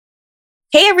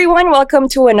Hey everyone, welcome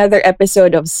to another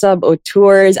episode of Sub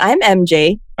Tours. I'm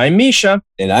MJ. I'm Misha.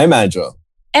 And I'm Andrew.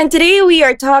 And today we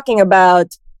are talking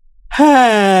about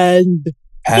hand.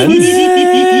 And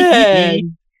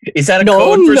Hand. Is that a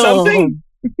code for something?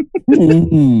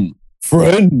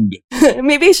 friend.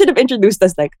 Maybe I should have introduced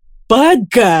us like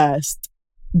podcast.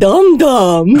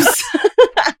 Dum-dums.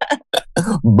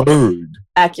 Bird.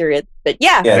 Accurate. But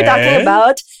yeah, Yeah. we're talking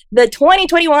about the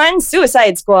 2021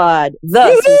 Suicide Squad.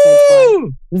 The Suicide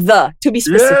Squad. The, to be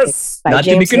specific. Yes. By Not to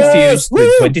be James confused Yes. with Woo.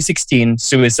 2016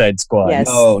 Suicide Squad. Yes.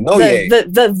 No, yay.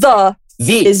 The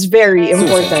The. is very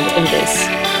important in this.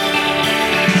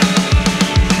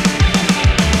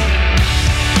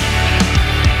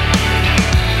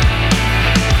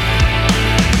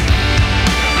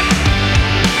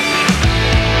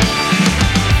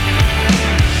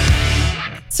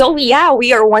 So yeah,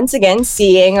 we are once again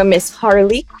seeing a Miss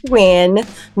Harley Quinn,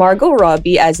 Margot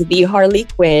Robbie as the Harley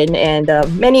Quinn, and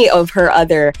many of her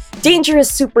other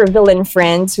dangerous supervillain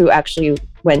friends who actually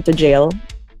went to jail.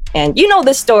 And you know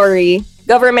the story.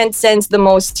 Government sends the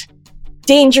most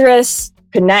dangerous,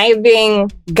 conniving,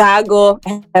 gago.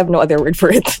 I have no other word for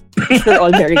it. They're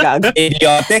all very gago.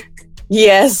 Idiotic.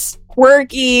 Yes,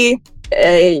 quirky,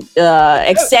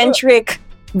 eccentric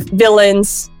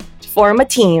villains to form a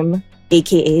team,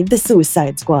 aka the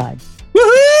Suicide Squad.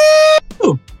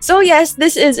 Woohoo! So yes,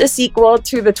 this is a sequel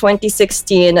to the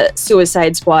 2016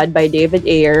 Suicide Squad by David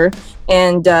Ayer.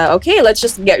 And okay, let's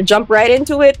just jump right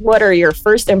into it. What are your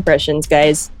first impressions,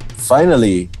 guys?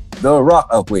 Finally, The Rock.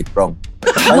 Oh, wait, wrong.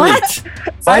 Finally, What?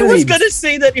 I Finally, was gonna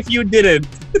say that if you didn't.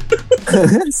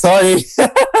 sorry.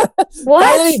 What?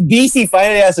 Finally, DC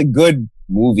finally has a good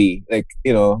movie. Like,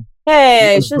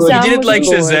 Hey, You Shazam You didn't was like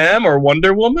good. Shazam or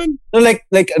Wonder Woman? like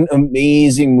an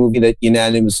amazing movie that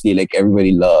unanimously, like,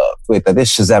 everybody loved. Wait, that is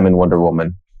Shazam and Wonder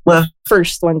Woman.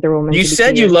 First Wonder Woman. You to be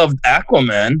said you clear. loved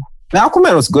Aquaman. Now,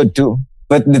 Aquaman was good too,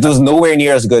 but it was nowhere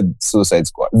near as good Suicide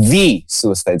Squad. The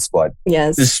Suicide Squad.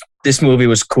 Yes. This movie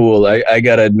was cool. I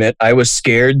gotta admit, I was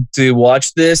scared to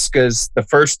watch this because the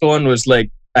first one was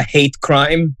like a hate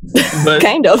crime, but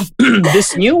Kind of.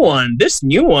 this new one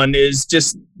is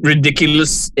just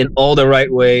ridiculous in all the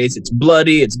right ways. It's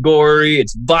bloody, it's gory,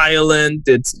 it's violent,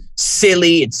 it's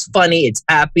silly, it's funny, it's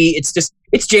happy.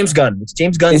 It's James Gunn. It's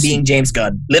James Gunn It's- being James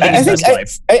Gunn, living I his think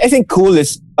best life. I think cool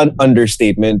is an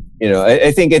understatement.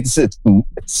 I think it's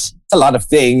a lot of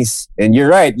things. And you're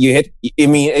right.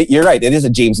 You're right. It is a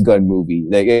James Gunn movie.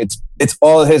 Like it's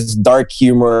all his dark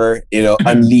humor,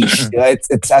 unleashed.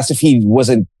 It's as if he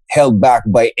wasn't held back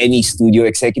by any studio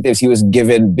executives. He was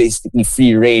given basically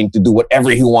free reign to do whatever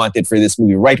he wanted for this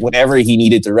movie, write whatever he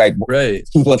needed to write, Right.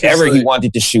 whatever Just he like-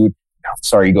 wanted to shoot.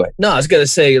 Sorry, go ahead. No, I was gonna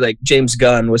say like James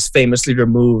Gunn was famously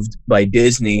removed by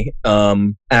Disney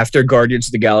after Guardians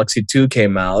of the Galaxy 2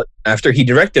 came out. After he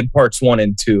directed parts 1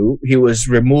 and 2, he was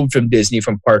removed from Disney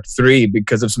from part 3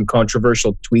 because of some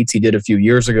controversial tweets he did a few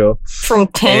years ago. From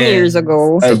 10 And- years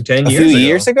ago. From 10 a years few ago.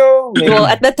 years ago? Maybe? Well,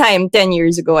 at the time, 10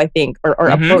 years ago, I think, or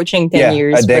Mhm. approaching 10 yeah,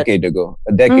 years. a but- decade ago.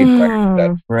 A decade prior to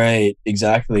that. Right,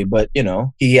 exactly. But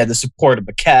he had the support of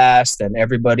the cast and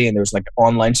everybody, and there was like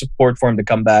online support for him to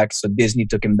come back. So Disney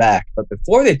took him back. But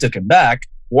before they took him back,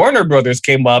 Warner Brothers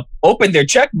came up, opened their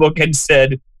checkbook, and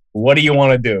said, "What do you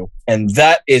want to do?" And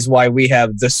that is why we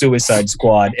have the Suicide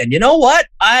Squad. And you know what?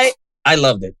 I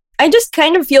loved it. I just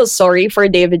kind of feel sorry for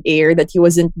David Ayer that he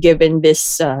wasn't given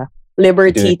this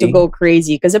liberty to Dirty. go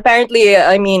crazy. Because apparently,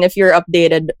 I mean, if you're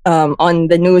updated on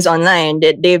the news online,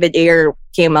 that David Ayer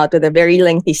came out with a very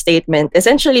lengthy statement,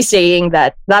 essentially saying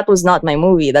that that was not my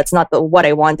movie. That's not what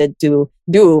I wanted to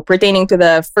do, pertaining to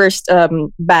the first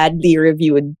badly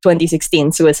reviewed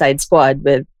 2016 Suicide Squad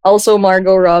with also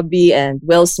Margot Robbie and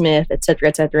Will Smith, etc.,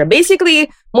 etc. Basically,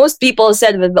 most people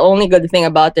said that the only good thing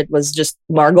about it was just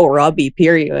Margot Robbie,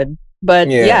 period.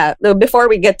 But Yeah. before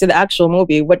we get to the actual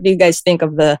movie, what do you guys think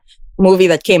of the movie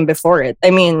that came before it? I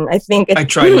mean, I think it, I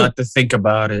try not to think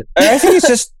about it. I think it's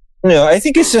just, I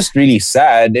think it's just really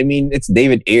sad. I mean, it's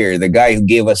David Ayer, the guy who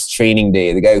gave us Training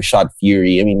Day, the guy who shot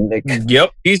Fury. I mean, like, Yep,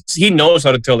 he knows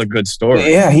how to tell a good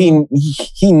story. yeah,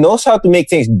 he knows how to make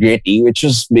things gritty, which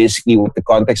is basically what the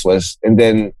context was. And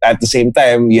then at the same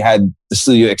time, you had the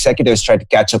studio executives try to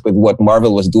catch up with what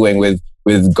Marvel was doing with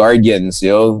Guardians.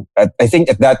 I think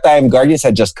at that time Guardians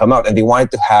had just come out, and they wanted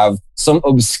to have some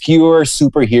obscure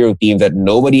superhero team that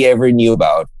nobody ever knew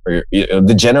about, or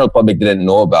the general public didn't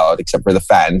know about, except for the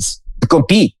fans, to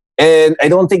compete. And I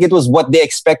don't think it was what they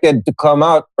expected to come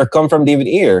out or come from David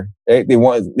Ayer. Right?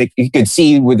 You could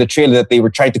see with the trailer that they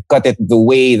were trying to cut it the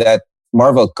way that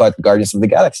Marvel cut Guardians of the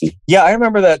Galaxy. Yeah, I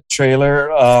remember that trailer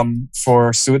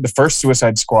for the first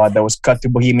Suicide Squad that was cut to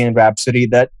Bohemian Rhapsody.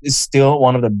 That is still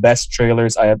one of the best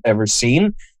trailers I have ever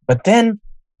seen. But then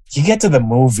you get to the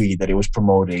movie that he was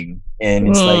promoting, and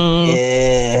it's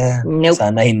like, Nope.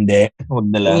 sana hindi.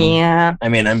 Wag na lang. Yeah. I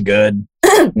mean, I'm good.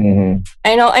 Mhm.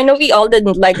 I know we all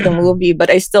didn't like the movie, but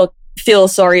I still feel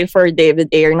sorry for David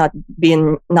Ayer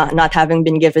not having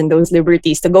been given those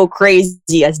liberties to go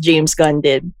crazy as James Gunn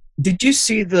did. Did you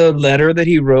see the letter that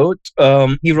he wrote?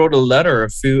 He wrote a letter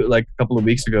a couple of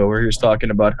weeks ago where he was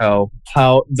talking about how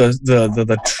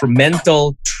the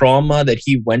mental trauma that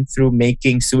he went through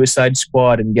making Suicide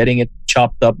Squad and getting it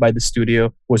chopped up by the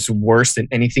studio was worse than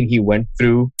anything he went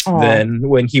through than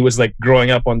when he was like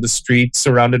growing up on the streets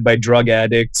surrounded by drug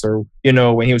addicts, or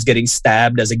when he was getting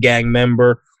stabbed as a gang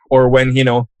member, or when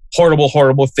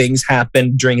horrible things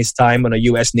happened during his time on a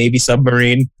U.S. Navy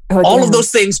submarine. All of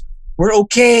those things were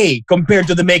okay compared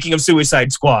to the making of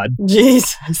Suicide Squad.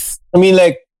 Jesus. I mean,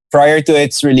 like, prior to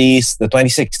its release, the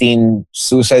 2016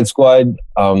 Suicide Squad,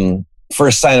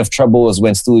 first sign of trouble was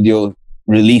when studio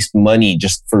released money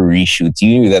just for reshoots.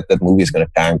 You knew that movie is going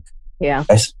to tank. Yeah.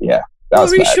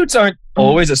 Reshoots aren't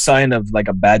always a sign of like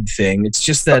a bad thing. It's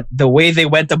just that the way they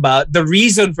went about the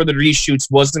reason for the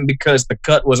reshoots wasn't because the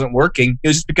cut wasn't working. It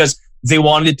was just because they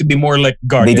wanted it to be more like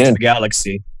Guardians of the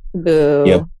Galaxy. Boo.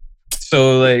 Yep.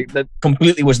 So like that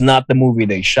completely was not the movie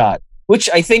they shot, which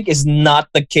I think is not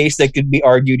the case that could be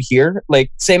argued here.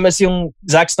 Like same as yung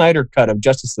Zack Snyder cut of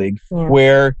Justice League,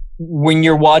 where when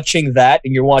you're watching that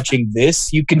and you're watching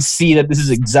this, you can see that this is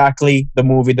exactly the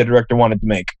movie the director wanted to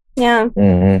make. Yeah.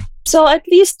 Mm-hmm. So at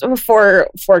least for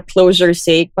closure's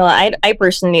sake, well, I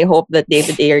personally hope that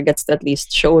David Ayer gets to at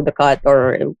least show the cut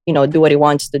or do what he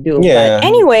wants to do. Yeah. But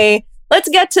anyway, let's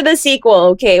get to the sequel.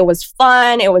 Okay, it was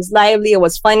fun, it was lively, it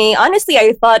was funny. Honestly,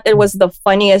 I thought it was the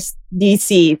funniest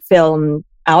DC film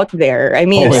out there. I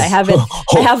mean, I have not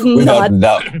laughed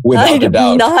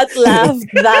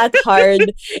that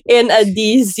hard in a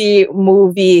DC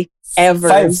movie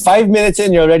ever. Five minutes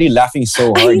in, you're already laughing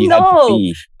so hard. I know.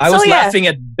 I was laughing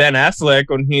at Ben Affleck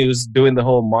when he was doing the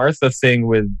whole Martha thing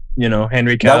with,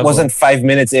 Henry Cavill. That wasn't 5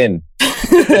 minutes in.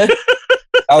 I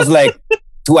was like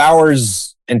 2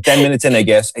 hours and 10 minutes in, I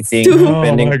guess. I think.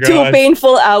 Two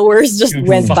painful hours just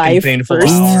went by painful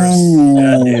first.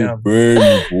 Hours.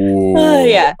 Painful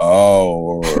yeah.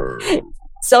 hours.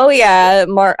 So yeah,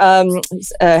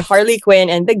 Harley Quinn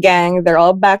and the gang, they're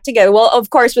all back together. Well, of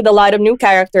course, with a lot of new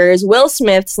characters. Will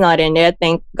Smith's not in it,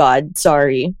 thank God.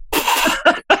 Sorry.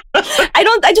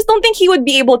 I just don't think he would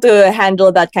be able to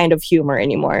handle that kind of humor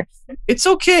anymore. It's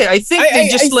okay. I think I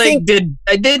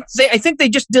think they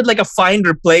just did like a find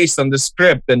replace on the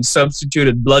script and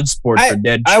substituted Bloodsport for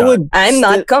Deadshot. I'm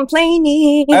not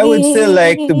complaining. I would still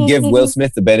like to give Will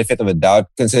Smith the benefit of a doubt,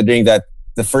 considering that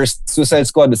the first Suicide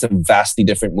Squad is a vastly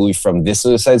different movie from this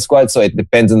Suicide Squad. So it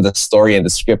depends on the story and the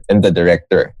script and the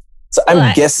director. So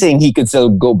I'm guessing he could still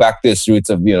go back to his roots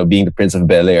of, being the Prince of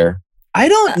Bel-Air. I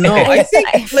don't know. I think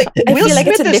I feel like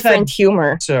it's a different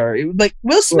humor. Sorry, like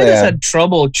Will Smith has had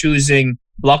trouble choosing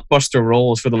blockbuster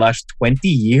roles for the last 20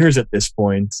 years at this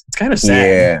point. It's kind of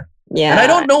sad. Yeah. And I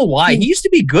don't know why. He used to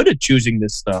be good at choosing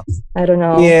this stuff. I don't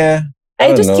know. Yeah.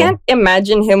 I just can't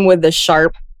imagine him with the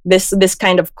sharp, this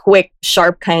kind of quick,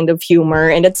 sharp kind of humor.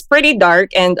 And it's pretty dark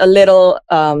and a little...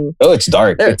 it's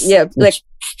dark.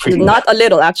 Not a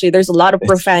little, actually. There's a lot of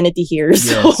profanity here.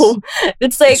 So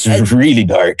it's like... It's really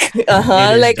dark.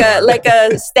 Like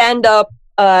a stand-up,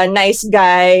 nice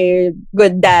guy,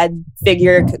 good dad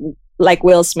figure like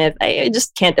Will Smith. I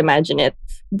just can't imagine it.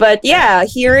 But yeah,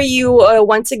 here you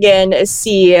once again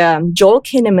see Joel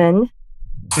Kinnaman.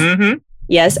 Mm-hmm.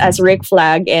 Yes, as Rick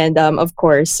Flag, and of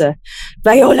course,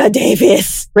 Viola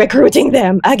Davis recruiting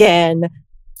them again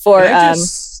for.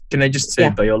 Can I just say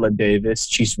Viola Davis?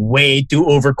 She's way too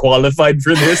overqualified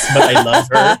for this, but I love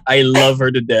her. I love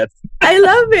her to death. I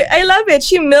love it.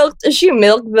 She milked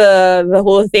the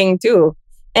whole thing too.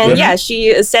 And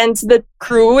she sends the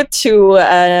crew to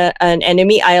an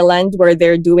enemy island where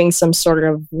they're doing some sort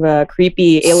of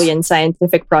creepy alien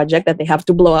scientific project that they have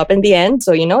to blow up in the end.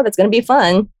 So, that's going to be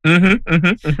fun.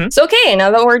 So, okay,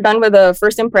 now that we're done with the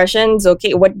first impressions,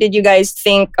 okay, what did you guys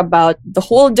think about the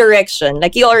whole direction?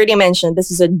 Like you already mentioned,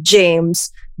 this is a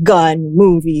James Gunn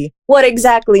movie. What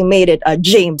exactly made it a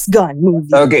James Gunn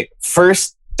movie? Okay,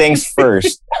 first things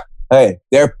first. Hey,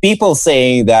 there are people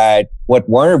saying that what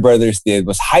Warner Brothers did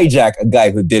was hijack a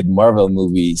guy who did Marvel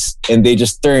movies, and they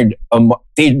just turned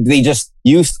they just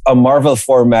used a Marvel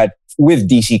format with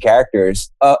DC characters.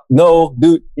 No,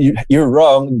 dude, you're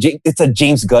wrong. It's a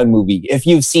James Gunn movie. If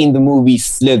you've seen the movie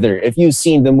Slither, if you've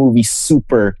seen the movie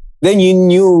Super, then you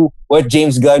knew what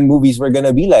James Gunn movies were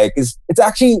gonna be like. It's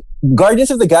actually Guardians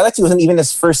of the Galaxy wasn't even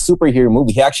his first superhero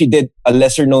movie. He actually did a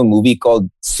lesser known movie called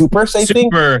Supers, I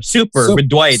think. Super with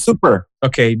Dwight. Super.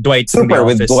 Okay, Dwight. Super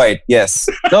with Dwight, yes.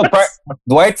 No,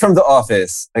 Dwight from The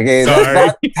Office. Okay,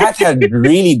 that had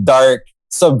really dark,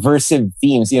 subversive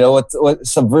themes. You know what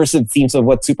subversive themes of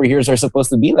what superheroes are supposed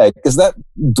to be like? Because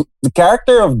the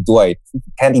character of Dwight,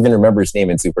 can't even remember his name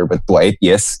in Super, but Dwight,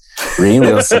 yes, Ray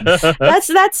Wilson.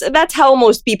 That's how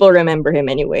most people remember him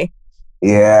anyway.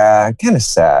 Yeah, kind of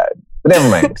sad, but never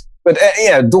mind. But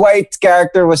Dwight's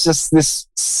character was just this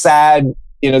sad,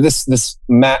 this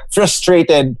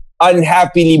frustrated,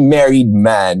 unhappily married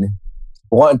man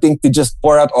wanting to just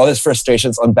pour out all his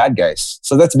frustrations on bad guys.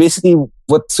 So that's basically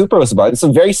what Super was about. It's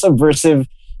a very subversive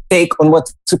take on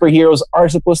what superheroes are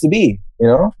supposed to be,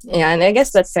 Yeah, and I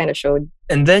guess that's kind of showed.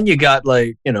 And then you got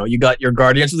you got your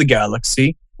Guardians of the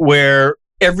Galaxy, where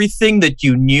everything that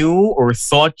you knew or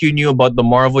thought you knew about the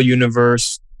Marvel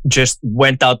Universe just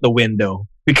went out the window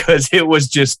because it was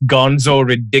just gonzo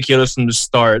ridiculous from the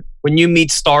start. When you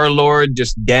meet Star-Lord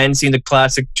just dancing the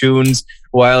classic tunes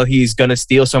while he's gonna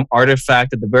steal some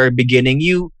artifact at the very beginning,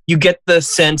 you get the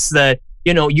sense that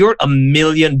you're a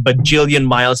million bajillion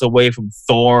miles away from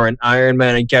Thor and Iron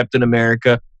Man and Captain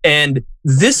America. And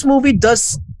this movie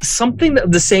does something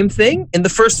the same thing. In the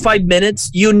first 5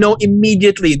 minutes, you know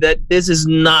immediately that this is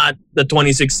not the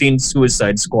 2016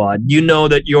 Suicide Squad. You know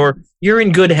that you're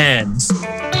in good hands.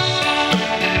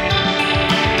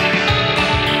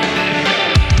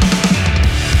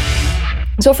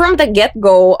 So from the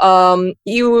get-go,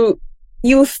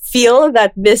 you feel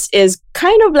that this is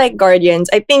kind of like Guardians.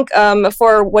 I think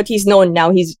for what he's known now,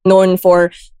 he's known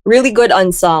for really good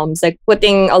ensembles, like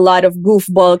putting a lot of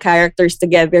goofball characters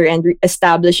together and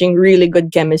establishing really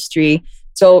good chemistry.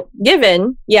 So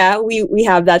given, we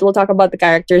have that. We'll talk about the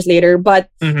characters later.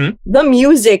 But the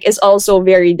music is also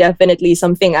very definitely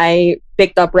something I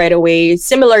picked up right away.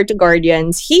 Similar to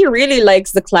Guardians, he really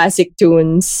likes the classic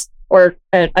tunes. Or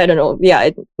I don't know,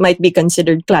 it might be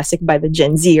considered classic by the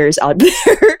Gen Zers out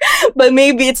there. But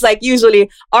maybe it's like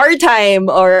usually our time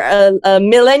or a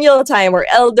millennial time or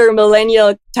elder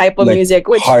millennial type of like music.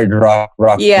 Which hard rock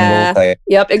and roll type.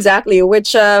 Yep, exactly.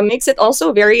 Which makes it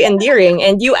also very endearing.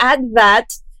 And you add that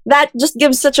just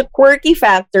gives such a quirky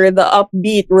factor, the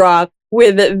upbeat rock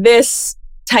with this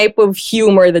type of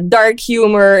humor, the dark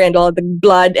humor and all the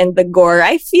blood and the gore.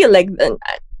 I feel like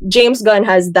James Gunn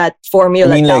has that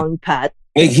formula down pat.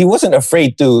 He wasn't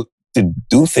afraid to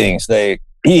do things like,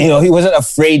 he wasn't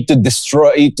afraid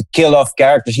to kill off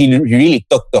characters. He really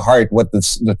took to heart what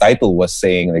the title was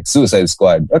saying, like Suicide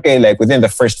Squad. Okay, like within the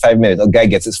first 5 minutes, a guy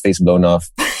gets his face blown off.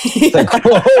 It's like,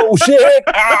 oh shit!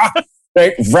 Ah!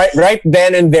 Right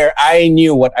then and there, I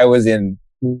knew what I was in.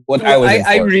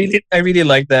 I really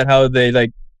like that, how they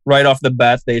like right off the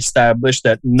bat they established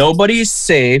that nobody's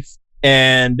safe.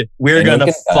 And we're going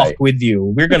to fuck with you.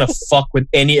 We're going to fuck with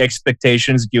any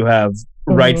expectations that you have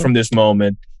right from this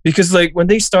moment. Because like when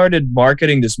they started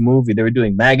marketing this movie, they were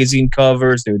doing magazine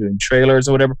covers, they were doing trailers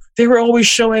or whatever. They were always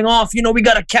showing off, we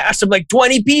got a cast of like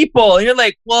 20 people. And you're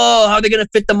like, whoa, how are they going to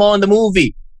fit them all in the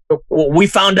movie? Well, we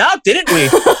found out, didn't we?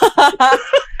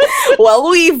 Well,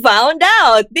 we found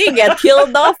out. They get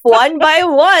killed off one by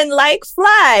one like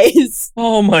flies.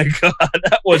 Oh my God.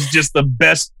 That was just the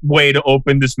best way to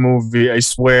open this movie, I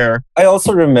swear. I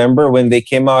also remember when they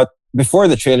came out, before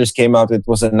the trailers came out, it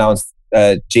was announced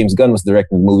James Gunn was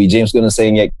directing the movie. James Gunn was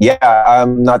saying,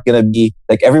 I'm not going to be,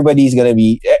 like everybody's going to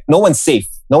be, no one's safe.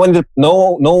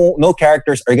 No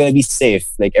characters are gonna be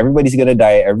safe. Like everybody's gonna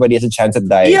die. Everybody has a chance to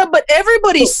die. Yeah, but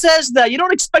everybody says that. You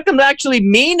don't expect them to actually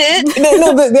mean it.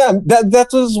 That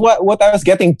was what I was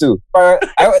getting to. I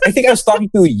think I was talking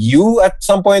to you at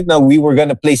some point. Now we were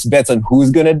gonna place bets on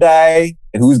who's gonna die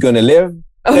and who's gonna live.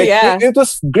 Oh yeah, it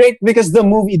was great because the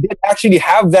movie did actually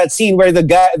have that scene where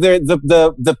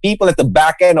the people at the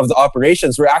back end of the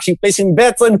operations were actually placing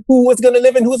bets on who was going to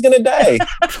live and who was going to die.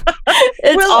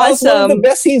 It's awesome. One of the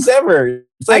best scenes ever.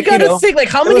 It's like, I gotta think, like,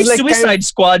 how many Suicide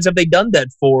Squads have they done that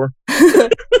for?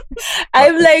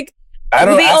 I'm like, I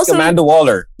don't know. Ask Amanda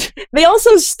Waller. They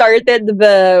also started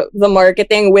the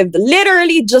marketing with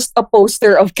literally just a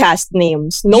poster of cast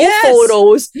names, no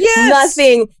photos,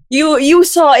 nothing. You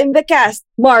saw in the cast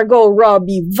Margot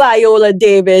Robbie, Viola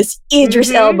Davis, Idris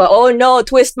Elba. Oh no,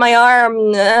 twist my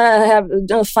arm.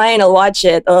 Fine, I'll watch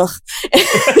it. Ugh.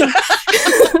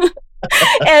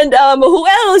 And who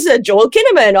else? Joel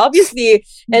Kinnaman, obviously.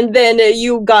 And then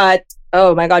you got,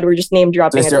 oh my God, we're just name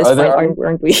dropping at this point,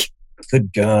 aren't we?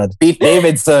 Good God. Pete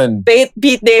Davidson. Pete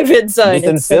Davidson.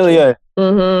 Nathan Fillion.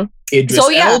 Idris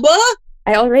Elba?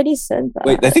 I already said that.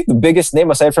 Wait, I think the biggest name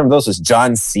aside from those was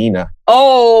John Cena.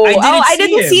 I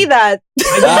didn't see that.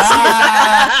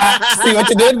 See what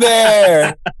you did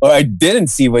there. Or I didn't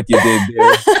see what you did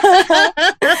there.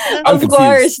 I'm Of confused.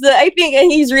 course, I think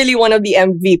he's really one of the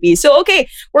MVPs. So okay,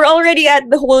 we're already at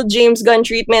the whole James Gunn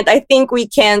treatment. I think we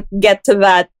can't get to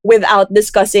that without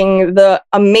discussing the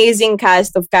amazing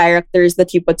cast of characters that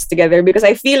he puts together, because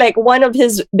I feel like one of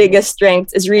his biggest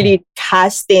strengths is really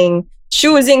casting,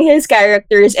 choosing his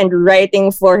characters and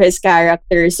writing for his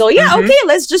characters. So yeah, Mhm. okay,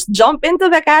 let's just jump into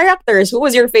the characters. Who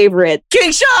was your favorite?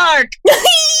 King Shark!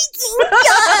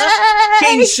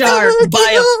 King Shark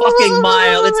by a fucking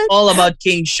mile. It's all about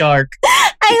King Shark.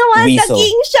 I want Weasel. the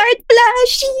King Shark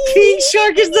plushie. King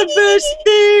Shark is the best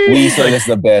thing. Weasel is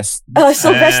the best.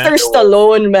 Sylvester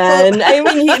Stallone, man. I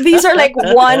mean, these are like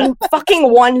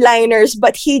one-liners,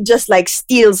 but he just like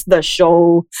steals the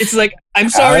show. It's like, I'm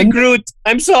sorry, And- Groot.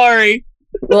 I'm sorry.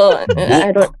 Well,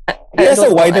 I don't. He has don't a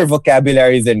know. wider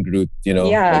vocabulary than Groot, you know.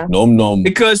 Yeah. Like, nom nom.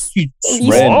 Because he's He's-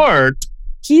 smart.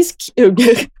 He's cute.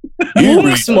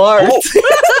 Luke smart.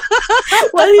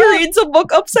 While he reads a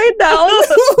book upside down.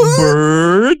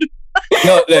 Bird.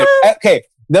 No, look, okay.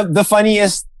 The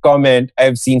funniest comment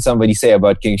I've seen somebody say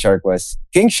about King Shark was,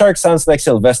 King Shark sounds like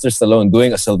Sylvester Stallone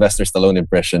doing a Sylvester Stallone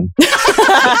impression.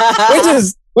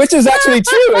 Which is actually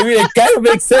true. I mean, it kind of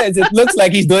makes sense. It looks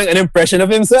like he's doing an impression of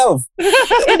himself. And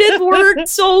it worked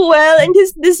so well. And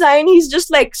his design, he's just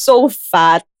like so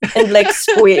fat and like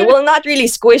squishy. Well, not really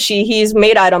squishy. He's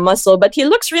made out of muscle, but he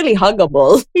looks really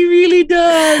huggable. He really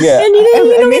does. Yeah, And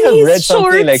I may have his read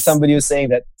something like shorts. somebody was saying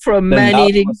that From the man novel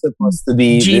eating was supposed to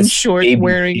be jean this short baby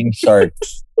wearing. King Shark,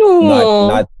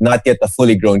 Oh, not yet a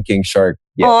fully grown King Shark.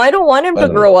 Yeah. I don't want him to Well,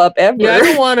 grow up ever. Yeah, I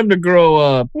don't want him to grow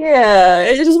up. Yeah,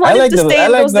 I just want I him like to stay I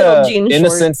in like those little jean the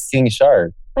innocent shorts. King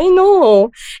Shark. I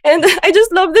know. And I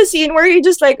just love the scene where he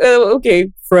just like, okay,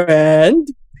 friend.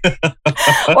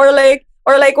 or like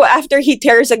after he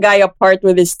tears a guy apart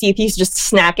with his teeth, he's just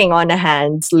snacking on a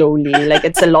hand slowly, like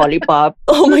it's a lollipop.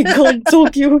 Oh my god, so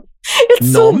cute.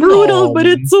 It's so Nom brutal, nom. but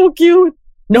it's so cute.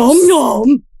 Nom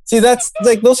nom. See, that's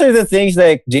like those are the things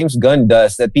like James Gunn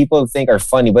does that people think are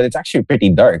funny, but it's actually pretty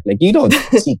dark. Like you don't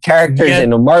see characters Yeah,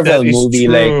 in a Marvel That is movie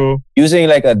like true. using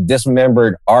like a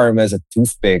dismembered arm as a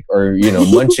toothpick or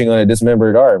munching on a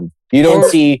dismembered arm. You don't Or-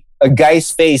 see a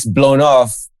guy's face blown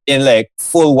off in like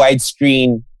full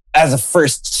widescreen as a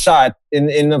first shot in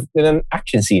an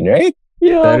action scene, right?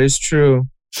 Yeah. That is true.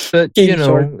 But, King you know,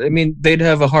 Shark. I mean, they'd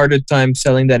have a harder time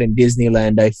selling that in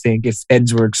Disneyland, I think, if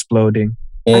heads were exploding.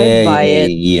 I'd buy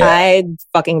it. Yeah. I'd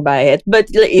fucking buy it. But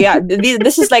yeah,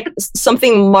 this is like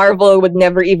something Marvel would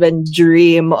never even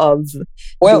dream of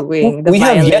Well, doing. The we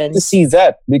have yet to violence. see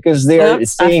that because they're Yeah.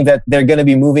 saying that they're going to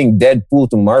be moving Deadpool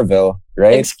to Marvel,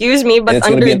 right? Excuse me, And but it's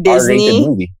going to be under an R-rated Disney,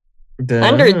 movie.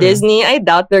 under Disney, I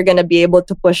doubt they're gonna be able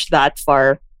to push that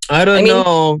far. I don't I mean,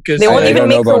 know. Because They won't I even don't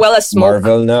know make about Cruella smoke.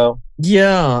 Marvel now.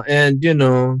 Yeah, and you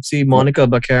know, see, Monica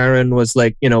Baccarin was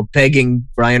like, you know, pegging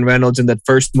Ryan Reynolds in that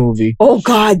first movie. Oh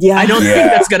God, yeah. I don't Yeah.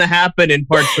 think that's gonna happen in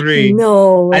part 3.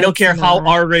 No, I don't care it's how not.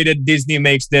 R-rated Disney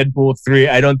makes Deadpool 3.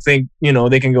 I don't think, you know,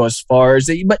 they can go as far as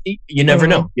they, but you never Mhm.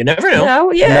 know. You never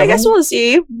know. Yeah, I Never? guess we'll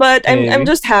see. But I'm Maybe.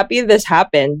 just happy this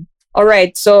happened. All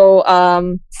right, so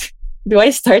do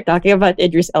I start talking about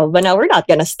Idris Elba now? We're not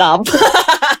gonna stop.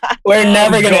 We're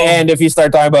never going to no. end if you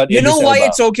start talking about You know Idris why Elba.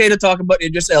 it's okay to talk about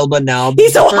Idris Elba now?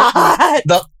 He's so For- hot.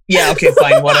 Yeah, okay,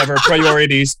 fine, whatever.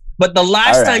 Priorities. But the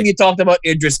last All right. time you talked about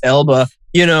Idris Elba,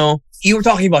 you know, you were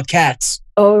talking about cats.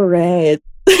 All right.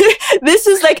 This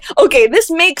is like, okay, this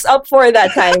makes up for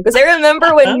that time. Because I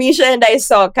remember when Misha and I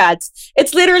saw Cats,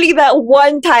 it's literally that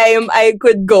one time I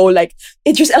could go like,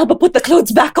 Idris Elba, put the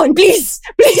clothes back on, please.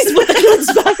 Please put the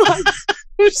clothes back on.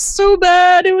 It was so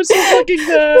bad. It was so fucking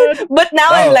bad. But now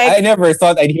I'm Oh, like, I never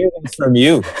thought I'd hear this from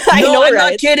you. I no, know, I'm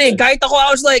right? not kidding. Kahit ako, I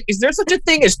was like, is there such a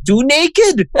thing as too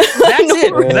naked? That's know,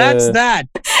 it. right? That's that.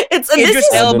 This Idris is,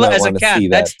 I do Elba not as a wanna cat. see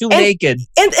that. That's too And- naked.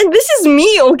 and this is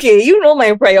me, okay? You know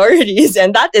my priorities,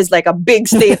 and that is like a big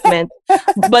statement.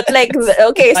 But like,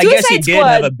 okay, I guess he Suicide did Squad.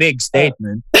 have a big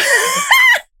statement.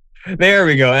 There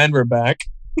we go. And we're back.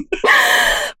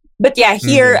 But yeah,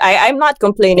 here I'm not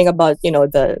complaining about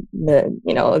the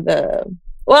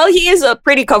well, he is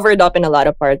pretty covered up in a lot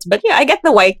of parts. But yeah, I get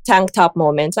the white tank top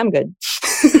moments. I'm good.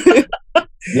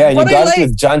 Yeah, and you But I got like- it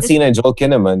with John Cena and Joel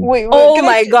Kinnaman. Wait, Oh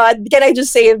my god, can I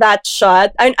just say that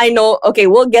shot? I know. Okay,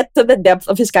 we'll get to the depth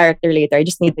of his character later. I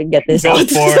just need to get this Go out.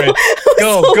 for it.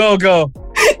 Go.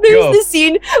 There's Go. this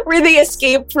scene where they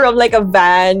escape from like a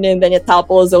van and then it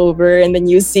topples over and then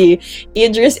you see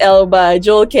Idris Elba,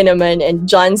 Joel Kinnaman, and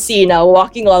John Cena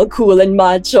walking all cool and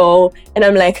macho. And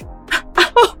I'm like,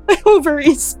 Oh, my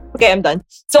ovaries. Okay, I'm done.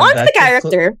 So on to the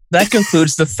character. That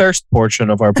concludes the thirst portion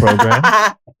of our program.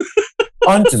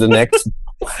 On to the next.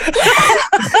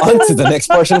 On to the next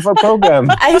portion of our program.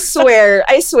 I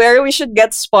swear we should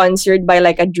get sponsored by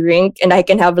like a drink and I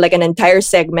can have like an entire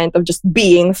segment of just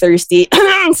being thirsty.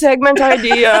 Segment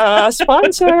idea,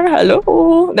 sponsor,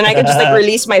 hello. Then I can just like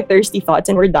release my thirsty thoughts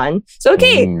and we're done. So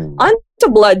okay, on to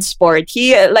Bloodsport.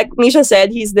 He, like Misha said,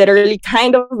 he's literally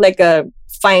kind of like a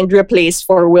find replace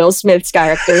for Will Smith's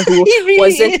character who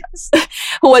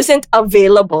wasn't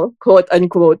available, quote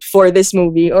unquote, for this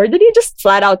movie. Or did he just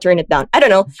flat out turn it down? I don't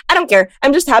know. I don't care.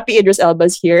 I'm just happy Idris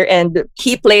Elba's here and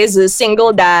he plays a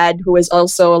single dad who is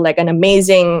also like an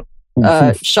amazing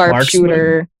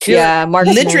sharpshooter. Yeah,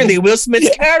 marksman. Literally Will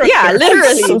Smith's character. Yeah,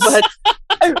 literally.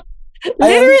 But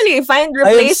literally find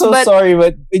replace. I am so sorry,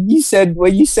 but when you said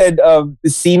the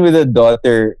scene with the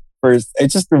daughter first, I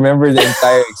just remember the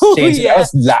entire exchange. Yeah.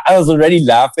 I was already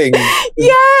laughing.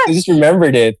 Yeah, I just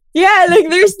remembered it. Yeah, like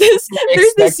there's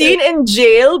this scene in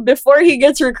jail before he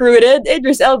gets recruited.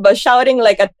 Idris Elba shouting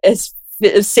like at his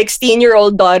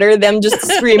 16-year-old daughter, them just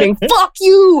screaming, "Fuck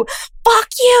you! Fuck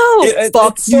you!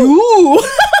 Fuck you!"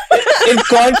 In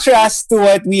contrast to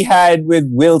what we had with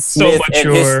Will Smith and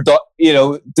his,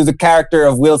 to the character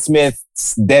of Will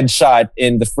Smith's Deadshot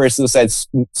in the first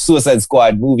Suicide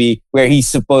Squad movie, where he's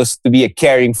supposed to be a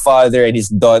caring father and his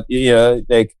daughter,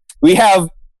 like we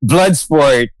have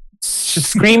Bloodsport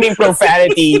screaming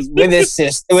profanity with his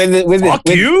sister, with his daughter.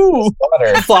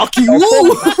 Fuck you!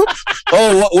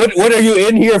 Oh, what are you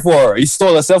in here for? He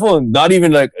stole a cell phone. Not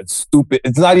even like a stupid.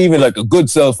 It's not even like a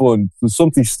good cell phone. It's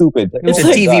something stupid. It's a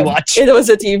TV watch. It was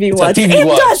a TV watch. It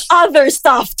does other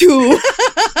stuff too.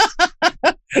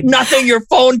 Nothing your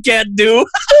phone can't do.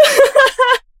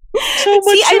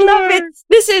 See, I love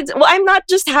it. I'm not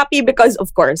just happy because,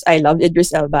 of course, I love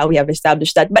Idris Elba. We have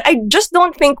established that. But I just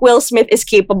don't think Will Smith is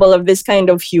capable of this kind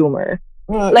of humor.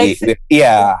 Like,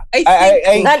 yeah.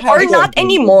 Not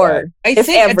anymore. I think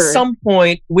at some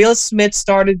point, Will Smith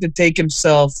started to take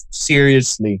himself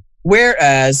seriously.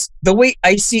 Whereas, the way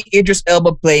I see Idris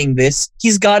Elba playing this,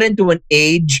 he's got into an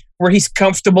age where he's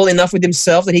comfortable enough with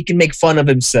himself that he can make fun of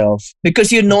himself.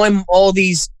 Because you know him all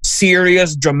these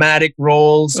serious, dramatic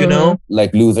roles, you know?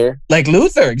 Like Luther. Like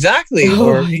Luther, exactly.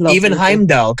 Or even Luther.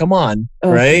 Heimdall, come on.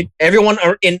 Right? Everyone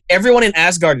in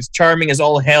Asgard is charming as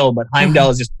all hell, but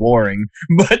Heimdall is just boring.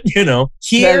 But,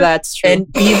 here, that's true. And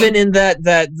even in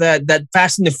that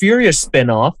Fast and the Furious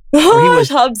spinoff,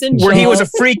 where he was a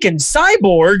freaking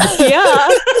cyborg. Yeah.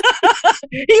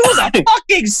 He was a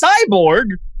fucking cyborg.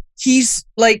 He's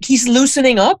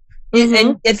loosening up. Mm-hmm.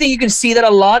 And I think you can see that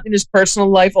a lot in his personal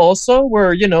life also,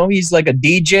 where, he's like a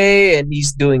DJ and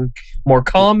he's doing more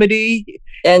comedy.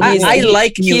 And I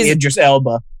like new Idris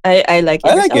Elba. I like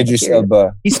Idris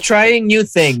Elba. He's trying new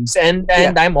things and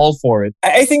I'm all for it.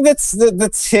 I think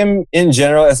that's him in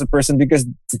general as a person, because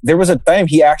there was a time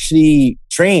he actually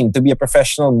trained to be a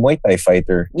professional Muay Thai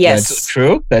fighter. Yes.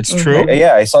 That's true.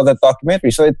 Yeah, I saw that documentary.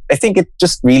 So I think it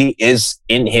just really is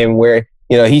in him where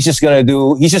he's just gonna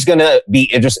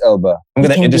be Idris Elba. I'm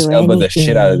gonna Idris Elba the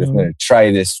shit out of this. I'm gonna try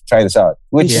this out,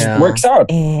 which works out.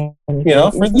 Did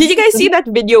you guys see that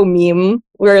video meme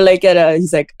where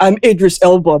he's like, "I'm Idris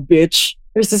Elba, bitch."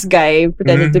 There's this guy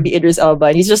pretending to be Idris Elba,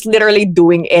 and he's just literally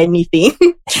doing anything.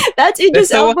 That's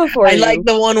Idris Elba for you. I like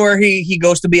the one where he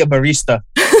goes to be a barista.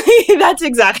 That's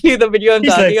exactly the video I'm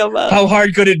talking about. How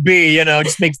hard could it be?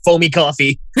 Just make foamy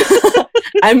coffee.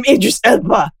 I'm Idris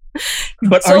Elba.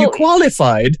 But are you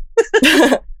qualified?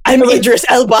 I'm Idris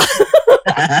Elba.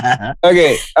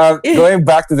 Okay, going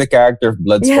back to the character of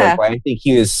Bloodsport, why I think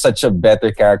he is such a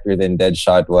better character than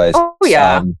Deadshot was. Oh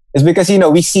yeah, is because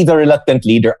we see the reluctant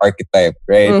leader archetype,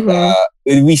 right?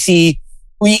 Mm-hmm. We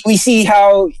see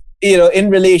how in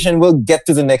relation. We'll get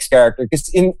to the next character because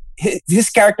in his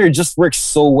character just works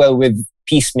so well with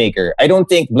Peacemaker. I don't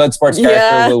think Bloodsport's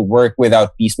character will work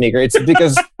without Peacemaker. It's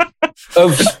because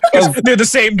they're the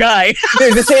same guy.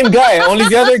 They're the same guy. Only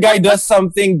the other guy does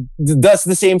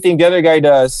the same thing the other guy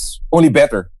does, only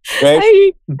better.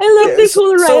 Right? I love this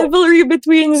whole rivalry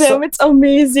between them. It's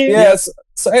amazing. Yes.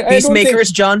 So Peacemaker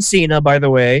is John Cena, by the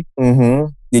way. Mm-hmm.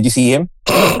 Did you see him?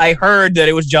 I heard that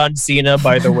it was John Cena,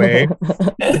 by the way.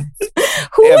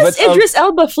 Who was Idris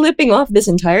Elba flipping off this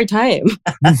entire time?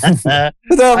 I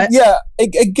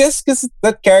guess because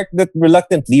that character, that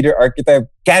reluctant leader archetype,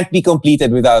 can't be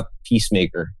completed without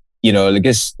Peacemaker.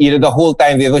 Because the whole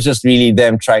time they was just really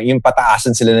them trying, yung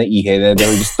pataasan sila ng ihe, they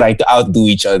were just trying to outdo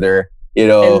each other. I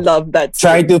love that.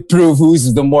 Trying to prove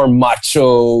who's the more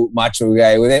macho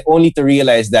guy, only to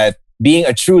realize that being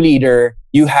a true leader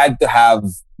you had to have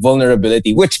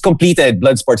vulnerability, which completed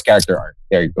Bloodsport's character arc.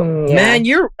 There you go. Yeah.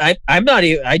 Man, I'm not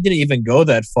even, I didn't even go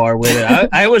that far with it.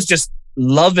 I was just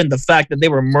loving the fact that they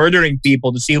were murdering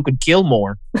people to see who could kill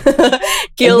more.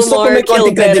 Kill Gusto ko more, may kill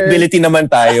konting better. credibility naman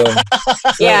tayo.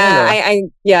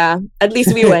 Yeah, at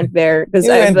least we went there because We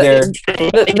went there.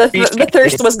 the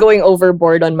thirst was going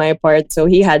overboard on my part, so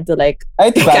he had to like I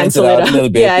had to balance it cancel out a little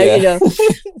bit. Yeah, Yeah. you know.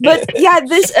 But yeah,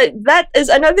 this that is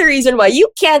another reason why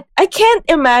I can't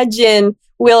imagine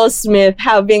Will Smith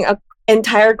having a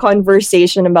entire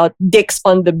conversation about dicks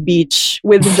on the beach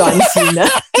with John Cena.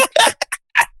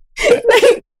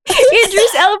 Like,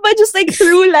 Idris Elba just like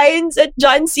threw lines at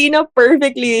John Cena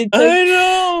perfectly. It's like,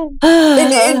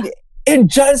 I know. and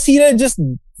John Cena just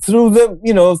through the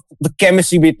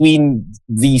chemistry between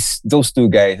those two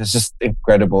guys is just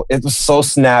incredible. It was so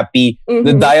snappy.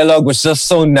 The Mhm. dialogue was just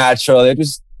so natural. It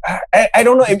was I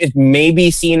don't know if it may be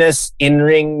Cena's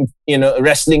in-ring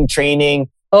wrestling training.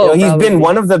 Oh, He's probably. been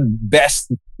one of the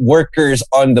best workers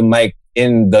on the mic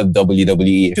in the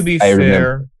WWE. To be I fair,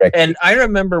 remember correctly. and I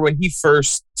remember when he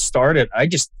first started, I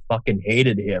just fucking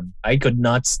hated him. I could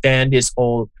not stand his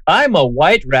whole, I'm a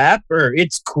white rapper.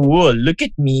 It's cool. Look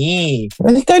at me.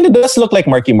 Well, he kind of does look like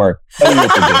Marky Mark. A little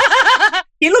bit.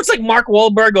 He looks like Mark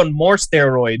Wahlberg on more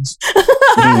steroids.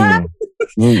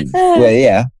 Well,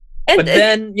 yeah. And But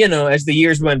then, as the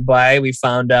years went by, we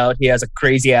found out he has a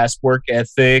crazy ass work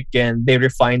ethic and they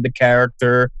refined the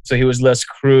character so he was less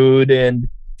crude. And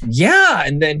yeah,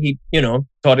 and then he,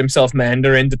 taught himself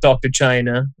Mandarin to talk to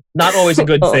China. Not always a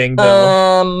good thing,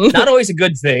 though. Not always a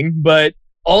good thing, but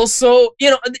also,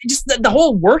 just the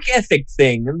whole work ethic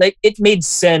thing. Like, it made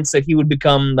sense that he would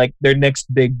become like their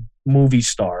next big movie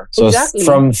star. So Exactly.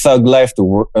 from thug life to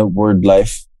word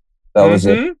life, that was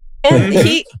it. Mhm. and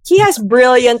he has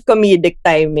brilliant comedic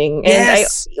timing. And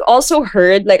Yes. I also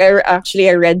heard, like I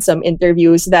read some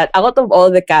interviews that out of all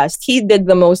the cast, he did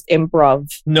the most improv.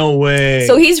 No way.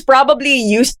 So he's probably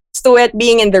used to it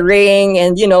being in the ring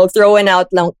and throwing out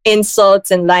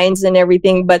insults and lines and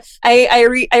everything. But I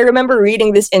remember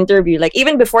reading this interview, like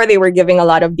even before they were giving a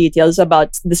lot of details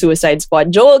about the Suicide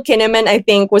Squad. Joel Kinnaman, I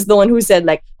think, was the one who said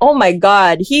like, "Oh my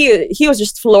God, he was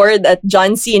just floored at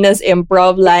John Cena's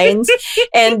improv lines,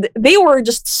 and they were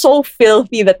just so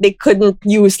filthy that they couldn't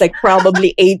use like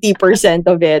probably 80%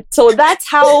 of it." So that's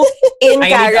how in I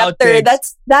need character.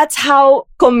 outtakes. That's how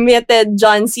committed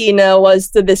John Cena was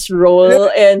to this role.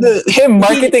 And Him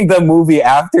marketing the movie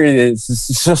after this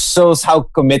just shows how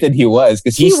committed he was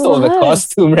because he He stole the was.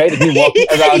 costume, right? And he walked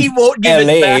around he won't give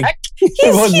LA. it back. He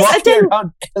was he's walking attend-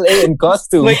 around LA in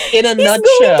costume. Like, in a he's going to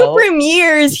nutshell,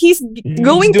 premieres. He's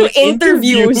going to doing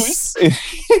interviews.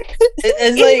 it's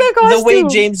in like the the way costume.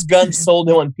 James Gunn sold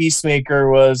him on Peacemaker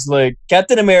was like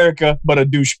Captain America, but a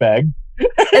douchebag.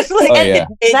 It's like, Oh, yeah.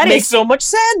 it That makes is- so much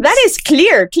sense. That is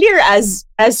clear as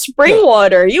spring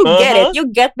water. You get Uh-huh. it. You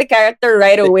get the character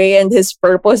right away and his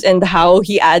purpose and how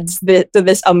he adds to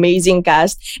this amazing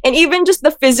cast. And even just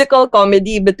the physical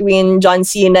comedy between John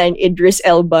Cena and Idris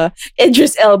Elba.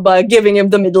 Idris Elba giving him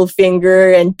the middle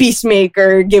finger and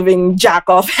Peacemaker giving jack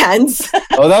off hands.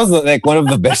 Oh, that was like one of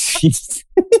the best scenes.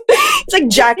 It's like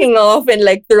jacking off and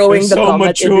like throwing They're the so cum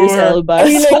at Idris mature. Elba. I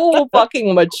mean, like, So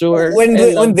fucking mature. When I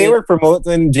when loved they it. were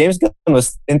when James Gunn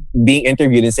was being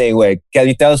interviewed and saying, "Wait, can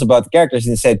you tell us about the characters?"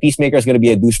 and said Peacemaker is going to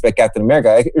be a douchebag Captain America,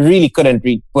 I really couldn't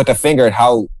put a finger at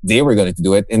how they were going to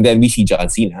do it. And then we see John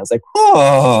Cena. I was like,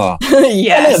 "Oh,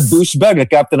 Yes. a douchebag at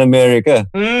Captain America."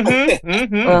 Mm-hmm,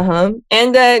 mm-hmm. Uh-huh.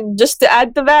 And just to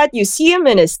add to that, you see him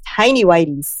in his tiny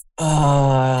whities.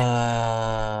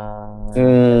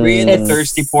 We in the It's-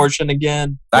 thirsty portion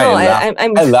again. No, I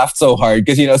I'm laughed so hard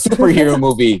because superhero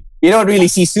movie. You don't really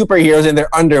see superheroes in their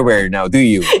underwear now, do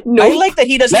you? no, I like that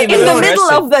he doesn't Like, even in the address middle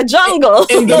it. of the jungle.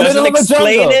 In He the middle doesn't of a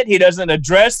explain jungle. it. He doesn't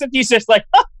address it. He's just like,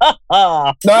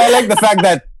 ha. No, I like the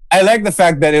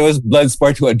fact that it was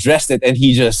Bloodsport who addressed it and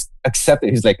he just accepted.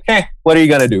 He's like, "Hey, what are you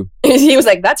gonna do?" He was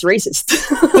like, "That's racist."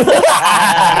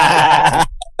 Why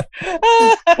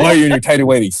are you in your tighty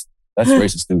whities? That's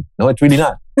racist, dude. No, it's really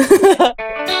not.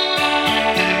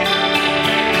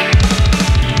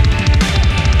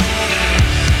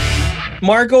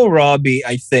 Margot Robbie,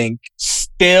 I think,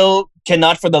 still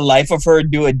cannot for the life of her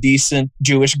do a decent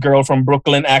Jewish girl from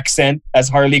Brooklyn accent as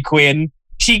Harley Quinn.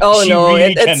 She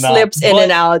really it cannot. slips in But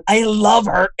and out. I love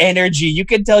her energy. You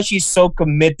can tell she's so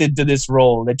committed to this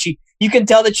role that you can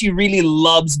tell that she really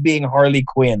loves being Harley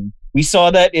Quinn. We saw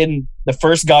that in the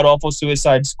first God Awful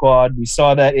Suicide Squad. We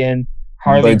saw that in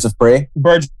Harley Birds of Prey.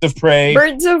 Birds of Prey.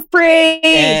 Birds of Prey.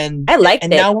 And I liked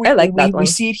and it. now I like that one. we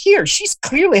see it here. She's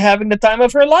clearly having the time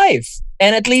of her life.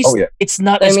 And at least Oh, yeah. it's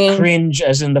not I as mean- cringe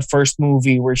as in the first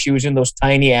movie where she was in those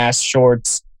tiny ass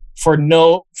shorts for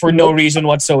no reason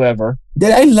whatsoever.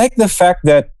 Then I like the fact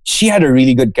that she had a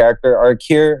really good character arc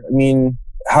here. I mean,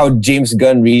 how James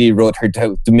Gunn really wrote her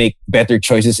to make better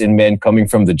choices in men coming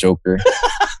from the Joker.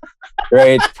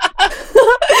 Right?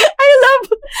 I love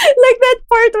like that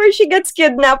part where she gets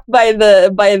kidnapped by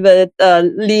the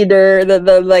leader, the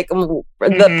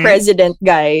Mhm. president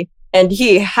guy, and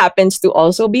he happens to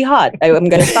also be hot. I'm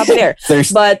gonna stop there.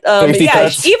 But Thirsty yeah,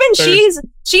 thoughts.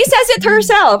 she says it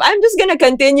herself. I'm just gonna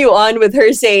continue on with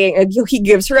her saying he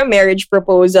gives her a marriage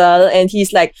proposal, and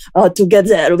he's like, "Oh,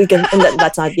 together we can." And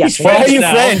that's not He's Why are yeah. French you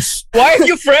now. French? Why are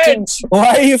you French? Why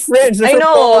are you French? I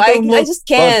know. I just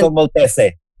can't. Corto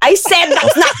Maltese. I said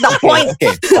that's not the point.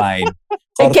 Okay, fine.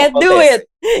 I can't do it.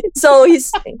 So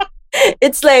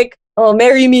it's like, oh,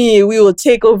 marry me, we will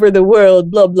take over the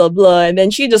world, blah, blah, blah. And then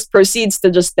she just proceeds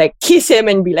to just like kiss him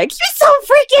and be like, you're so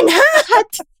freaking hot.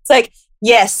 It's like,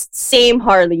 yes, same,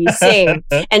 Harley, same.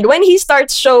 And when he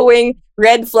starts showing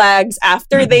red flags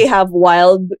after they have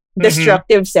wild,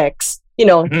 destructive sex, you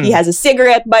know, he has a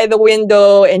cigarette by the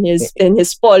window and his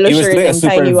polo He was shirt doing a and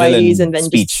tiny supervillain whities and then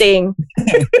speech. just saying,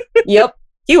 yep.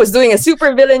 He was doing a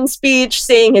supervillain speech,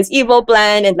 saying his evil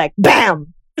plan, and like,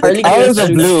 bam! Harley Out Quinn of the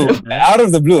shoots blue. him. Out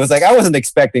of the blue. It's like I wasn't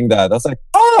expecting that. I was like,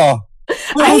 oh.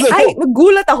 I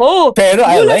nagulat ako. Pero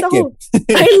I Nagulat like ako. it.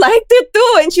 I liked it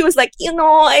too. And she was like,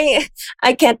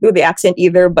 I can't do the accent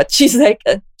either, but she's like,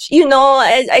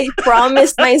 I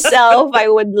promised myself I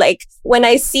would like, when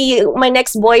I see my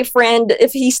next boyfriend,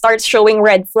 if he starts showing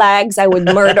red flags, I would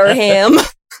murder him.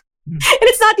 And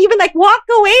it's not even like, walk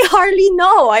away, Harley.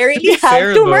 No, I really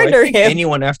have to murder him.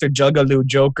 Anyone after Jugaloo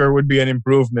Joker would be an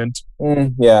improvement.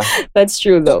 Yeah. That's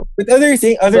true though. But other But,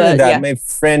 than that, yeah. my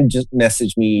friend just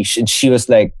messaged me and she was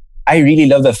like, I really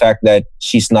love the fact that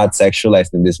she's not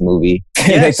sexualized in this movie.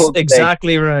 And I Yes, told, like,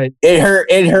 exactly right. in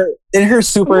her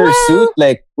super Well- suit,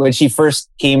 like when she first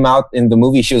came out in the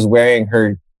movie, she was wearing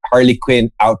her Harley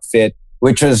Quinn outfit,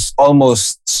 which was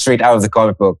almost straight out of the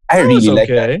comic book. I That was really like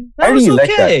that. okay. I really like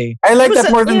that. okay. I like It was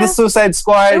that more than yeah. the Suicide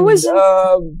Squad. It was-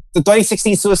 The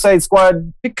 2016 Suicide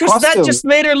Squad. Because that Costume. just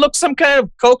made her look some kind of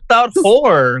coked out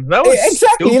whore. That was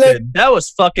Exactly, stupid. like- that was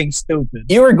fucking stupid.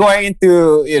 You were going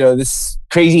into, this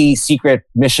crazy secret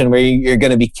mission where you're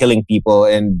going to be killing people.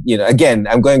 And, again,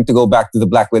 I'm going to go back to the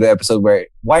Black Widow episode where,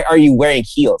 why are you wearing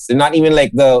heels? They're not even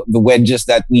like the wedges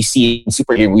that we see in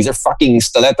superhero movies. They're fucking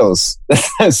stilettos.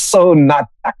 That's so not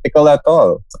tactical at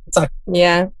all. It's like,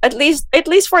 Yeah, at least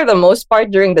for the most part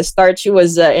during the start, she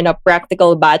was in a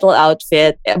practical battle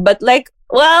outfit. But like,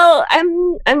 well,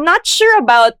 I'm not sure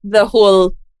about the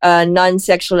whole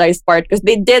non-sexualized part because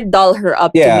they did doll her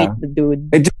up Yeah. to meet the dude.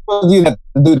 it just told you that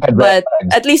the dude had red But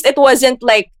flags. at least it wasn't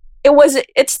like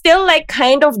it's still like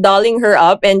kind of dolling her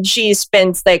up, and she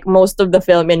spends like most of the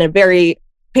film in a very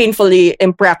painfully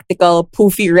impractical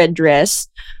poofy red dress.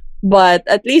 But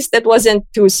at least it wasn't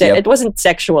Yep. it wasn't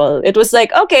sexual. It was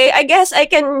like, okay, I guess I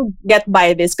can get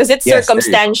by this because it's Yes,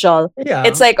 circumstantial. Yeah.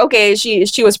 It's like, okay,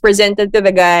 she was presented to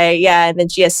the guy, yeah, and then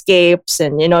she escapes,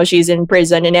 and she's in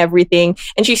prison and everything,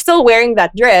 and she's still wearing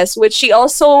that dress, which she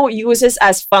also uses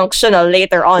as functional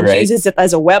later on. She Right. uses it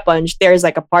as a weapon. She tears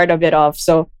like a part of it off.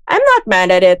 So I'm not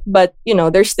mad at it, but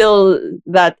there's still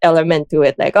that element to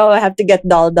it, like, oh, I have to get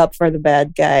dolled up for the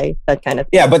bad guy, that kind of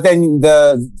thing. Yeah, but then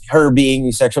her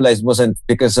being sexualized wasn't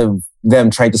because of them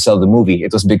trying to sell the movie.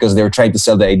 It was because they were trying to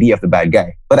sell the idea of the bad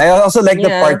guy. But I also like the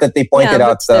Yeah. part that they pointed Yeah, but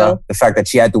out still. the fact that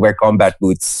she had to wear combat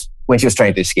boots when she was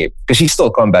trying to escape because she stole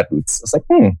combat boots. It's like,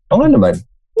 oo naman.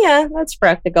 Yeah, that's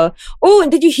practical. Oh, and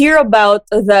did you hear about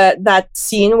that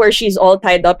scene where she's all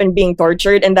tied up and being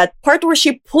tortured, and that part where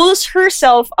she pulls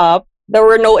herself up? There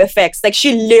were no effects. Like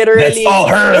she literally, That's all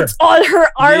her. It's all her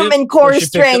arm Yep, and core where she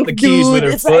picked up strength, the keys dude. with her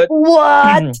It's foot. like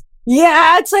what?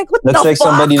 Yeah, it's like what Looks the like fuck?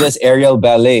 somebody does aerial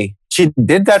ballet. She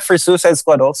did that for Suicide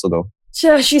Squad also, though.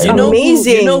 She's You know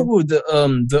amazing.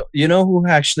 you know who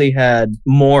actually had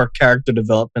more character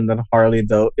development than Harley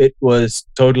though? It was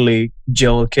totally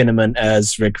Joel Kinnaman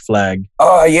as Rick Flag.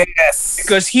 Oh, yes.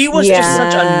 Because he was just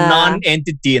such a Yeah.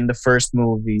 non-entity in the first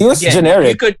movie. He was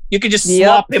generic. You could just Yep,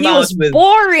 swap him he out was with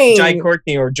boring. Jai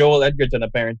Courtney or Joel Edgerton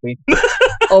apparently.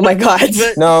 Oh my god.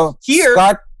 But No, Here-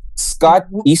 Scott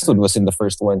Eastwood was in the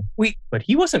first one. But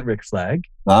he wasn't Rick Flag.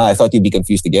 I thought you'd be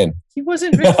confused again. He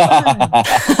wasn't Rick Flag.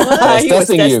 was He was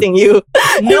testing you. testing you.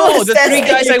 No, was the three testing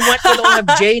guys you. I went with don't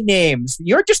have J names.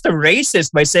 You're just a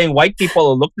racist by saying white people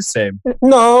all look the same.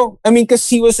 No, I mean, because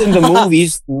he was in the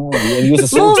movies. And he was a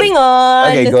soldier. Moving on.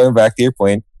 Okay, going back to your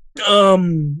point.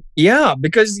 Yeah,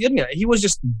 because he was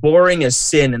just boring as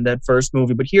sin in that first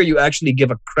movie. But here you actually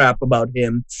give a crap about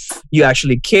him. You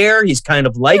actually care. He's kind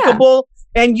of likable,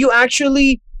 and you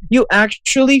actually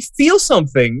feel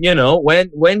something.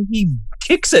 When he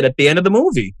kicks it at the end of the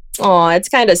movie. Oh, it's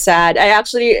kind of sad. I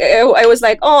was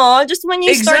like, oh, just when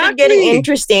you started getting Exactly.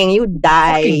 interesting, you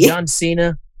die. Fucking John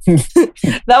Cena.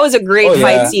 That was a great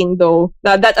fight scene, though.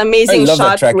 That amazing I love that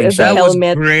shot tracking with shot. the That was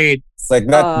helmet, great. It's like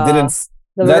that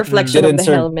the that reflection didn't of the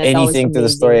serve helmet. That was anything to the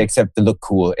amazing. story except to look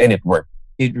cool, and it worked.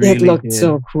 It really It looked did.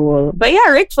 so cool. But yeah,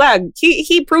 Rick Flag,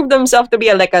 he proved himself to be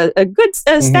a good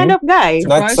stand-up guy.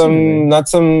 Not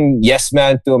some yes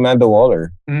man to Amanda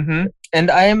Waller. Mm-hmm.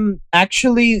 And I'm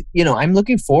actually, I'm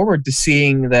looking forward to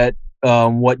seeing that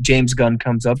what James Gunn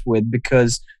comes up with,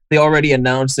 because they already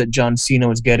announced that John Cena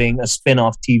was getting a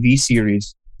spin-off TV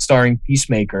series starring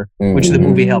Peacemaker, which the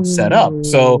movie helped set up.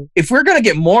 So if we're gonna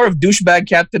get more of douchebag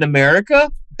Captain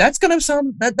America, that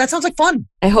sounds like fun.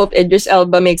 I hope Idris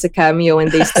Elba makes a cameo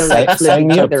and they still flip Sign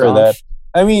each me up other for off. that.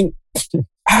 I mean,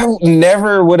 I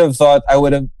never would have thought I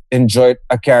would have enjoyed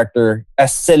a character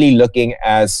as silly looking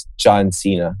as John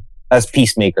Cena, as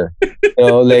Peacemaker.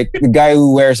 Like the guy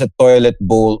who wears a toilet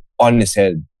bowl on his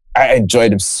head. I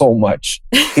enjoyed him so much.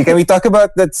 Can we talk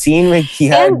about that scene where he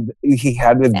had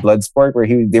with Bloodsport, where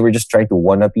they were just trying to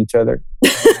one up each other?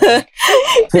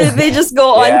 They just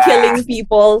go on killing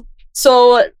people.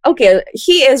 So, okay,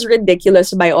 he is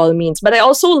ridiculous by all means, but I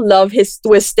also love his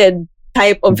twisted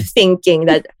type of thinking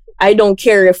that I don't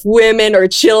care if women or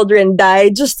children die,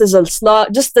 just as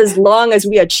long as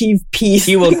we achieve peace.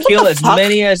 He will What kill the as fuck?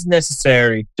 many as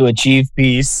necessary to achieve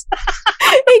peace.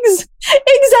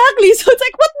 Exactly. So it's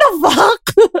like, what the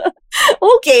fuck?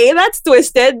 Okay, that's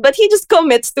twisted, but he just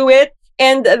commits to it.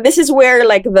 And this is where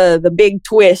like the big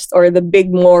twist or the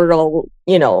big moral,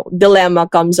 dilemma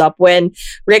comes up when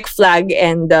Rick Flag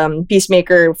and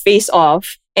Peacemaker face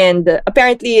off. And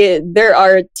apparently there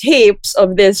are tapes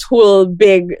of this whole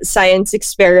big science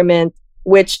experiment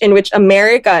in which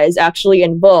America is actually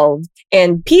involved.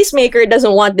 And Peacemaker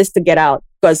doesn't want this to get out.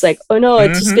 Because like, oh no,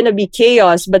 it's just gonna be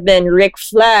chaos. But then Rick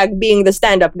Flag, being the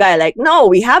stand-up guy, like, no,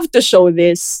 we have to show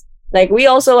this. Like, we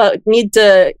also need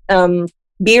to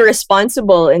be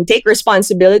responsible and take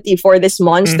responsibility for this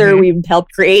monster we've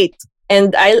helped create.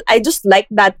 And I just like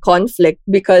that conflict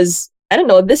because, I don't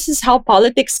know, this is how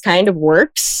politics kind of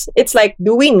works. It's like,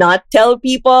 do we not tell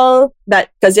people that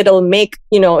because it'll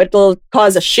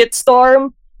cause a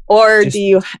shitstorm? Or do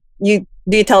you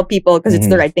tell people because it's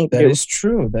the right thing to That do? is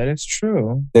true.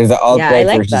 There's the alt I right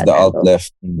like versus that the alt handle.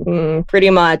 left. Pretty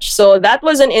much. So that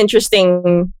was an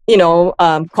interesting,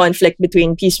 conflict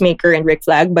between Peacemaker and Rick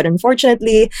Flag. But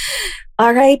unfortunately,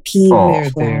 R.I.P. Oh.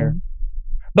 Rick Flag.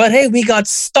 But hey, we got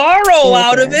Starro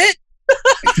out of it.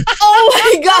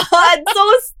 Oh my god,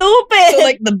 so stupid. So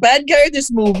like the bad guy of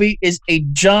this movie is a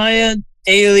giant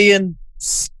alien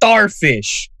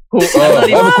starfish. Who I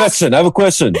have a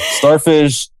question.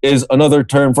 Starfish is another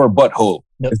term for butthole.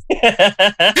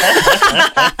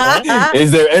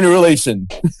 Is there any relation?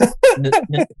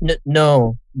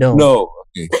 No. No.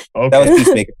 Okay. That was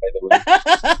Peacemaker, by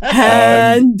the way.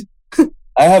 Hand.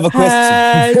 I have a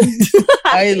question.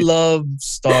 I love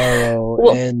Starro,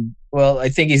 Well- and I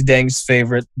think he's Deng's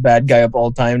favorite bad guy of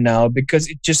all time now because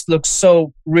it just looks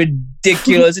so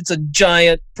ridiculous. It's a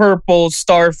giant purple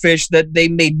starfish that they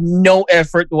made no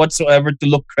effort whatsoever to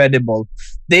look credible.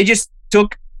 They just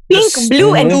took Pink, the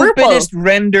blue, and purple. stupidest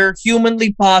render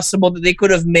humanly possible that they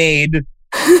could have made,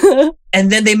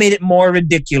 and then they made it more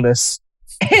ridiculous.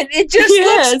 And it just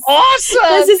Yes. looks awesome.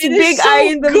 There's this It is big so eye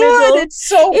in the good. middle. It's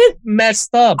so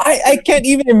messed up. I can't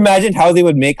even imagine how they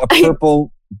would make a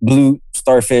purple blue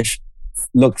starfish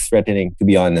look threatening, to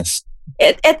be honest.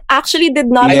 It actually did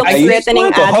not Yeah, look I just threatening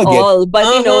wanted to at hug it. all. But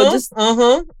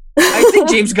I think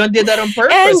James Gunn did that on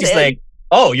purpose. And- He's like,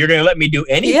 "Oh, you're gonna let me do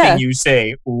anything Yeah. you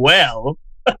say? Well,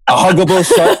 A huggable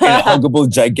shark and a huggable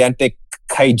gigantic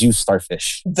kaiju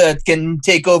starfish. that can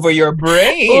take over your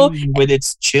brain Oh. with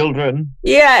its children."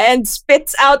 yeah, and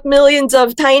spits out millions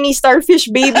of tiny starfish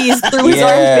babies through his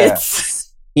Yeah. armpits.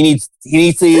 He needs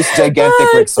to use gigantic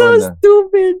It's so Rexona.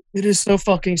 stupid. It is so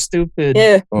fucking stupid.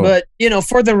 Yeah. But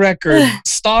for the record,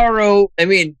 Starro, I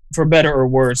mean, for better or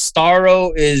worse,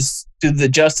 Starro is to the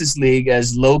Justice League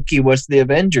as Loki was to the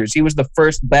Avengers. He was the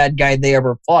first bad guy they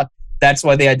ever fought. That's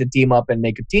why they had to team up and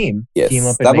make a team. Yes, Team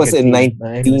up and that make was a in team.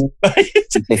 19. I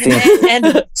think.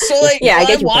 and so like Yeah, I get I'm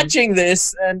your point. watching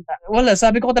this and wala,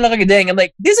 sabi ko talaga dang, I'm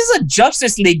like, this is a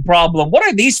Justice League problem. What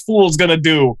are these fools gonna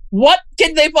do? What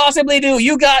can they possibly do?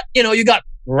 You got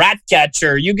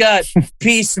Ratcatcher, you got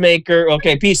Peacemaker.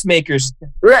 Okay, Peacemaker's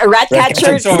Ratcatcher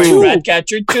Ratcatcher sorry, 2.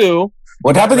 Ratcatcher 2.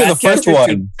 What happened to the first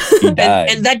Ratcatcher one? He died.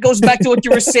 And that goes back to what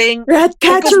you were saying. That goes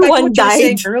back Ratcatcher to one what you were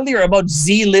saying died. earlier about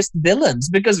Z-list villains,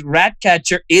 because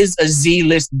Ratcatcher is a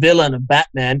Z-list villain of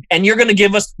Batman, and you're gonna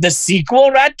give us the sequel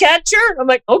Ratcatcher? I'm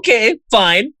like, okay,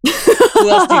 fine. Who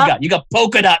else do you got? You got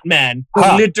Polka Dot Man, who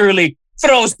Huh. literally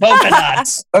throws polka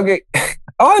dots. Okay,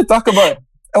 I want to talk about.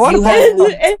 I want to You talk have-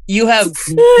 about. You have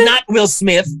not Will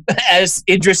Smith as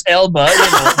Idris Elba,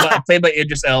 played by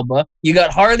Idris Elba. You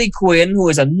got Harley Quinn, who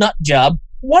is a nut job.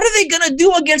 What are they gonna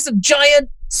do against a giant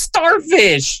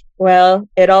starfish? Well,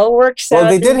 it all works out. Well,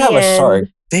 they in did the have a end. shark.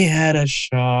 They had a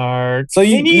shark. So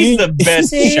And he's the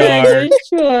best They had shark.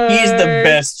 a shark. He's the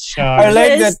best shark. I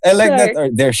like Best that. I like shark.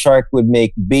 that. Their shark would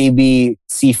make baby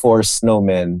C4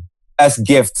 snowmen as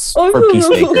gifts Oh. for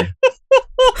Peacemaker.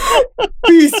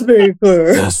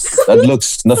 Peacemaker. Yes, that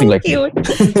looks nothing So like cute.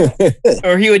 it.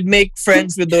 Or he would make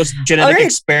friends with those genetic Alright.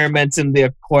 experiments in the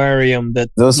aquarium that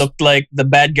Those looked like the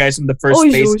bad guys from the first Oh,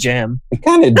 Space Zeus. Jam. they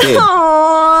kind of did.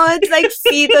 Oh, it's like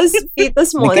fetus They kind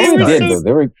of monsters. did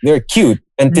though. They were cute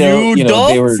until New they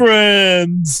dog were,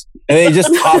 friends. and they just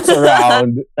hops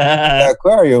around the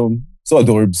aquarium. So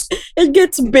adorbs. It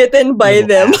gets bitten by Little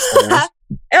them. assholes.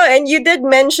 Oh, and you did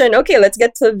mention, okay, let's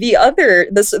get to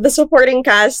the supporting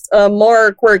cast,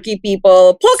 more quirky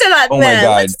people. Polka Dot Oh my Man,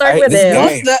 God. let's start I- with this him. guy-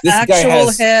 What the this guy actual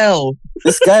has- hell?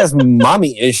 This guy has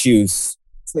mommy issues.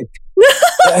 It's like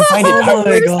I find it Oh hard.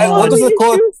 my like, God. what was the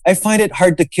quote? Issues. I find it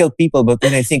hard to kill people, but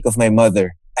when I think of my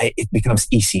mother, it becomes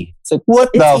easy. It's like what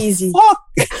It's the easy. fuck?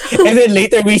 And then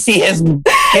later we see him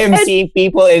seeing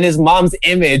people in his mom's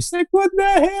image. It's like what the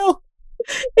hell?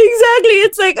 Exactly.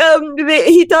 It's like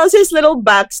he tells his little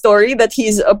backstory that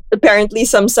he's apparently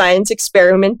some science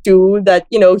experiment too. That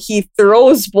he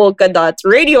throws polka dots,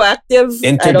 radioactive.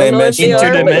 I don't know what they are,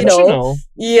 but, Interdimensional.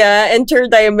 yeah,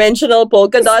 interdimensional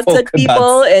polka dots Polka at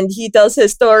people, and he tells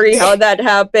his story how that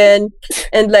happened,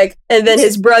 and then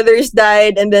his brothers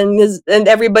died, and then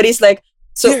everybody's like,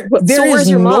 so There where's is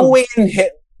your no mom? way in hell.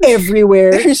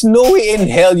 Everywhere. There's no way in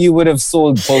hell you would have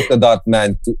sold Polka Dot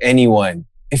Man to anyone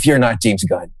if you're not James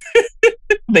Gunn.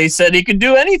 They said he could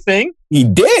do anything. He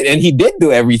did, and he did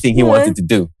do everything he Yeah. wanted to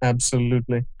do.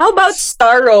 Absolutely. How about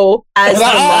Starro as the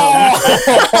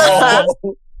mom?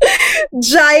 Oh!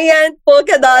 Giant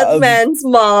polka dot man's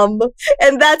mom,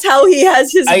 and that's how he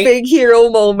has his big hero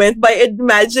moment by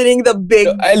imagining the big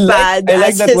bad I like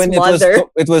as that his when mother.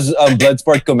 it was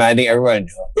Bloodsport commanding everyone.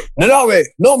 Nanawe,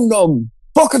 nom nom,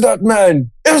 Polka Dot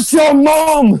Man, it's your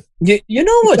mom. You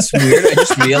know what's weird? I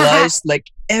just realized, like,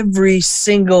 every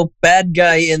single bad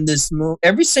guy in this movie,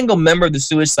 every single member of the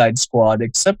Suicide Squad,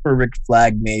 except for Rick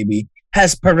Flag, maybe,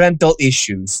 has parental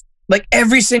issues. Like,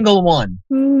 every single one.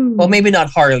 Well, maybe not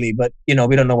Harley, but, we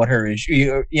don't know what her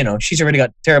issue. She's already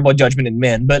got terrible judgment in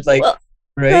men, but, like, Well,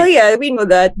 right? Well, yeah, we know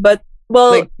that, but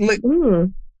well, Like,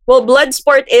 well,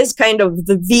 Bloodsport is kind of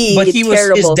the but he was,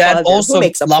 terrible his dad father who also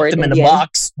makes up for locked it him in the a end.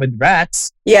 box with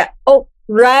rats. Yeah. Oh,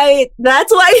 right.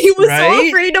 That's why he was so Right?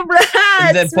 afraid of rats.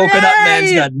 And then Polka Dot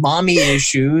Man's right. got mommy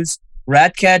issues.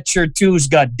 Ratcatcher 2's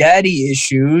got daddy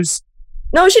issues.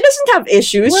 No, she doesn't have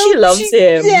issues. Well, she loves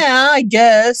him. Yeah, I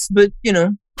guess, but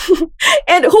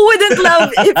And who wouldn't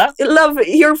love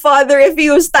your father if he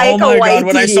was Taika oh my Waititi? god,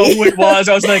 when I saw who it was,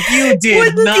 I was like, you did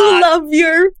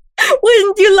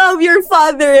Wouldn't you love your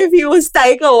father if he was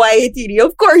Taika Waititi?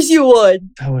 Of course you would.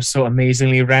 That was so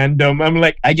amazingly random. I'm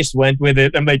like, I just went with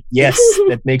it. I'm like, yes,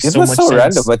 that makes It so was much so sense.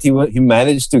 random, but he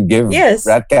managed to give Yes.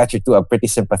 Ratcatcher 2 a pretty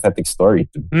sympathetic story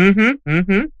too.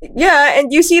 Yeah,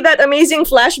 and you see that amazing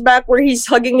flashback where he's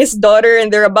hugging his daughter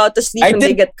and they're about to sleep I and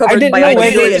they didn't- get I covered didn't by know a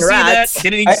whether million Didn't see that. rats.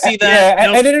 Didn't even see that. Yeah,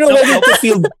 Nope, I didn't know nope, whether nope.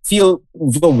 to feel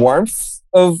the warmth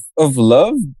of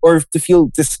love or to feel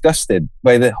disgusted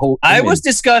by the whole. I image. was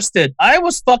disgusted. I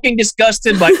was fucking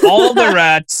disgusted by all the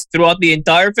rats throughout the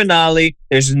entire finale.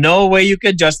 There's no way you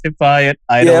could justify it.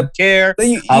 I Yep. don't care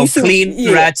You how see- clean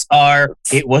yeah. rats are.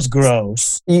 It was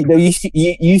gross. you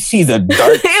see the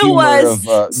dark It humor was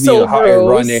of so how gross.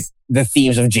 ironic the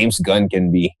themes of James Gunn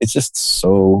can be. It's just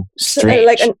so strange.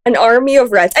 Like an army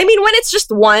of rats. I mean, when it's just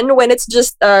one, when it's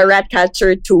just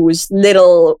Ratcatcher 2's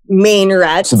little main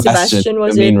rat, Sebastian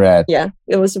was the main it? rat. Yeah,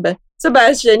 it was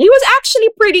Sebastian. He was actually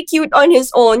pretty cute on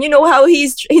his own. You know how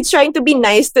he's trying to be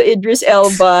nice to Idris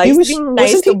Elba. He He's was- being nice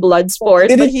wasn't to he-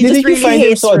 Bloodsport, but he Didn't just you really find him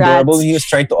hates so adorable rats. when he was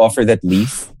trying to offer that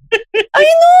leaf? I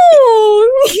know.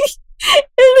 And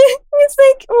it's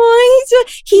like, oh,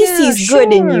 he sees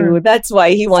good in you. That's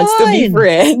why he wants to be Fine.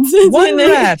 friends. One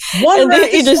rat. And then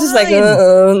he just is like,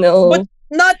 oh no. But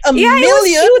not a yeah, it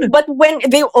million. was cute. But when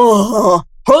they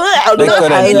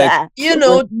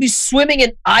Be swimming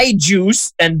in eye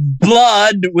juice and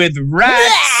blood with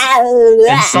rats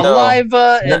and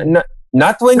saliva. and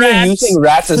Not when you're Rats. using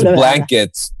rats as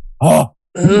blankets. Oh.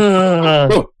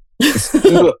 Ugh.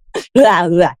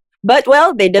 But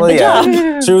well, they did the job.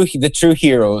 The true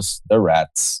heroes, the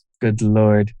rats. Good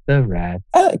Lord, the rat.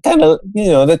 Kind of,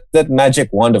 that magic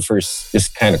wand of hers is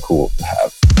kind of cool to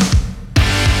have.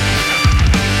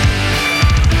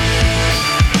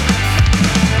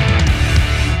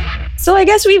 So I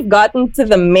guess we've gotten to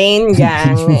the main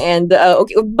gang, and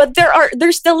okay, but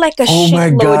there's still like a Oh my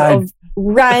shitload God. of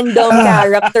random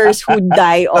characters who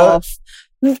die off.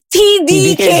 TDK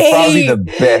TDK is probably the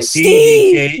best.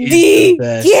 TDK is the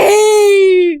best.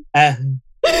 TDK.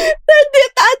 The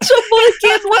detachable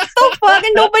kid. What the fuck?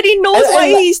 And nobody knows why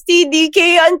he's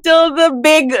TDK until the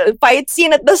big fight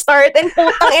scene at the start. And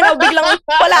putang ina, biglang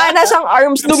wala na siyang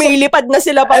arms. Lumilipad na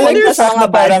sila papunta sa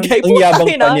mga bad guy. Ang yabang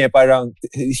Putang pa ina. niya, parang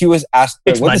he was asked,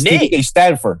 It's what my does name. TDK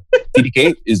stand for?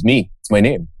 TDK is me. It's my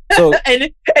name. So and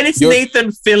it's You're-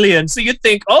 Nathan Fillion. So you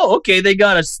think, oh, okay, they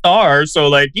got a star, so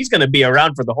like he's gonna be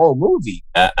around for the whole movie.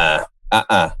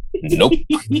 nope.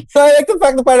 So I like the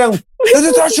fact that parang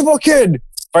the detachable kid.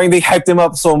 Parang they hyped him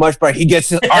up so much, but he gets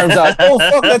his arms out. Oh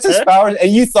fuck, that's his powers. And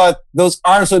you thought those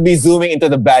arms would be zooming into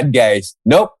the bad guys.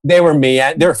 Nope, they were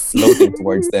they're floating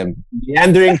towards them,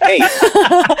 meandering pace.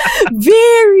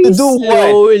 Very To do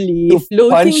what? slowly. To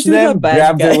floating punch to the them, bad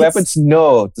grab their guys. weapons?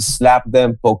 No, to slap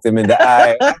them, poke them in the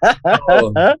eye.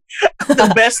 Oh.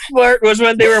 The best part was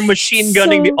when they were machine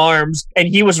gunning the So- arms and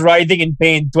he was writhing in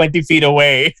pain 20 feet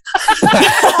away.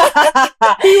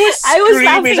 I was screaming,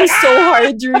 laughing like, so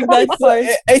hard during that part.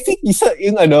 I think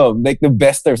like the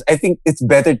best terms. I think it's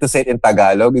better to say it in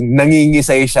Tagalog.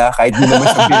 Nangingisay siya kahit di naman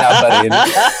siya binabaril.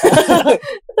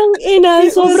 Tang ina,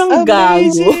 sobrang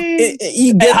gago.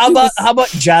 You get How to about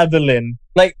Javelin?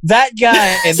 Like that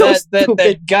guy and So that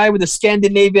stupid. guy with the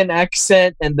Scandinavian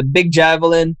accent and the big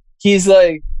javelin. He's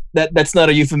like that's not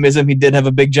a euphemism. He did have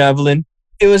a big javelin.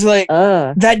 It was like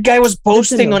that guy was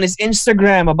posting enough. on his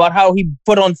Instagram about how he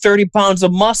put on 30 pounds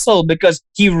of muscle because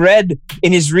he read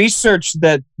in his research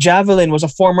that Javelin was a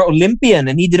former Olympian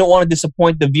and he didn't want to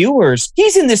disappoint the viewers.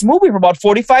 He's in this movie for about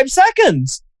 45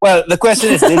 seconds. Well, the question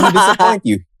is, did he disappoint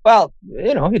you? Well,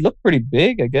 he looked pretty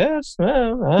big, I guess.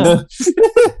 No.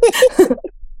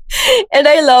 And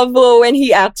I love when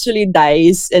he actually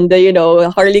dies and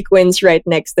Harley Quinn's right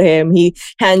next to him. He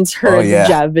hands her Oh, yeah. the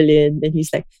javelin and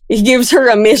he gives her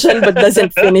a mission but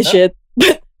doesn't finish it.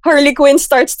 But Harley Quinn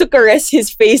starts to caress his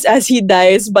face as he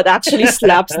dies but actually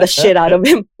slaps the shit out of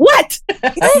him. What? Do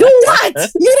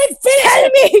what? You didn't tell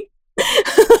me!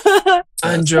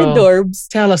 Anjo, Adorbs.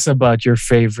 tell us about your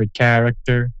favorite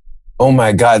character. Oh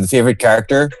my God, the favorite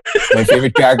character? My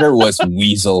favorite character was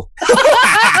Weasel.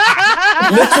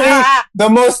 Literally the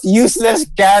most useless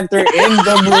character in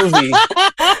the movie.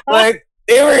 Like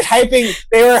they were hyping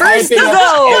First to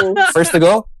up. go. First to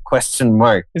go? Question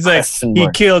mark. It's like Question he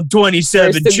mark. killed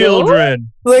 27 First to go?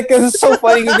 children. Like it's so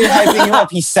funny because they're hyping him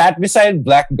up. He sat beside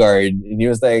Blackguard and he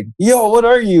was like, "Yo, what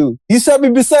are you? You sat me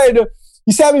beside a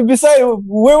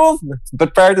werewolf."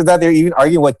 But prior to that, they're even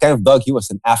arguing what kind of dog he was,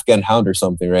 an Afghan hound or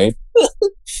something, right?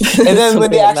 And then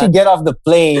when they actually get off the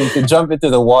plane to jump into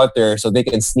the water so they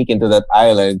can sneak into that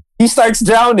island, he starts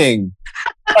drowning.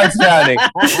 And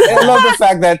I love the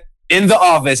fact that in the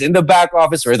office, in the back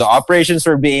office where the operations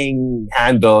were being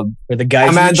handled, Where the guys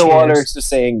in the Amanda chairs. Waller is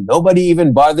saying nobody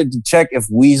even bothered to check if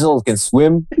Weasel can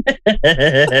swim.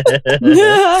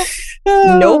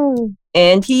 Nope.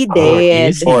 And he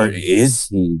did. Or is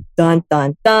he? Dun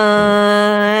dun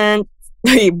dun.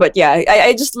 But yeah,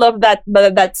 I just love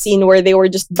that scene where they were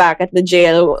just back at the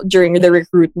jail during the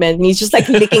recruitment, and he's just like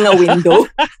licking a window.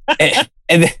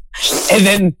 And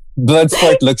then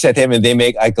Bloodsport looks at him and they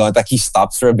make eye contact. He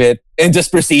stops for a bit and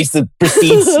just proceeds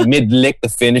mid lick to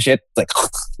finish it. It's like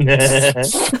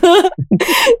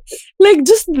Like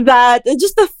just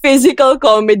the physical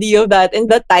comedy of that and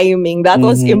the timing that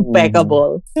was Mhm,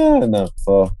 impeccable. no.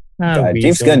 So Ah,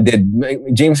 James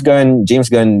Weasel. James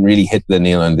Gunn really hit the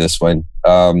nail on this one.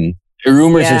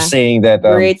 Rumors Yeah. are saying that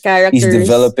Great characters.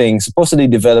 he's supposedly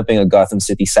developing a Gotham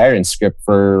City Siren script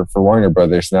for Warner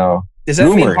Brothers now. Does that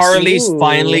mean rumors. Harley's Ooh.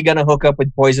 finally gonna hook up with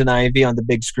Poison Ivy on the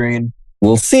big screen?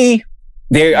 We'll see.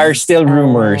 There are still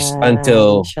rumors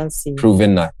until We shall see.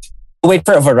 proven not. Wait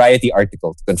for a Variety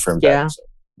article to confirm Yeah. that. So.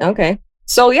 Okay.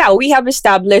 So yeah, we have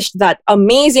established that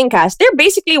amazing cast. They're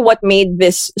basically what made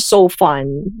this so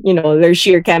fun. You know, their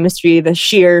sheer chemistry, the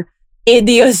sheer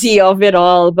idiocy of it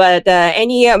all. But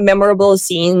any memorable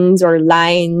scenes or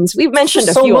lines? We've mentioned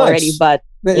a so few much. already, but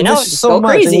you know, There's just so go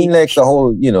much. crazy. I mean, like the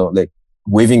whole, like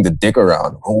waving the dick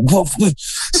around. Oh,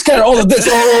 scatter all of this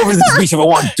all over this beach if I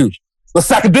wanted to. The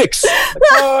sack of dicks.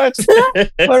 What?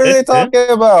 What are they talking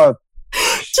about?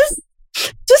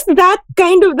 just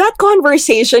that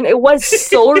conversation, it was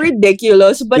so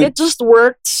ridiculous, but it just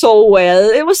worked so well.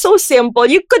 It was so simple.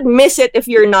 You could miss it if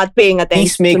you're not paying attention.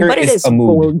 Peacemaker but it is is a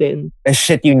mood. golden. I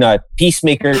shit you not.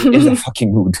 Peacemaker is a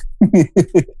fucking mood.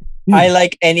 I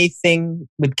like anything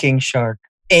with King Shark.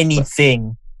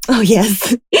 Anything. Oh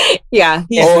yes. Yeah.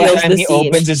 He Every steals time the he scene.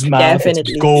 opens his mouth,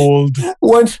 Definitely. it's gold.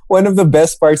 One of the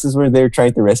best parts is when they're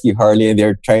trying to rescue Harley and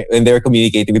they're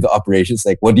communicating with the operations.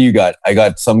 Like, what do you got? I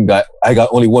got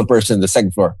only one person on the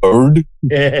second floor. Bird.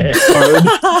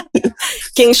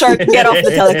 King Shark, get off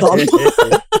the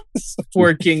telecom.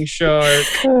 Poor King Shark.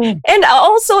 And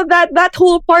also that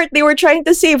whole part, they were trying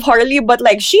to save Harley, but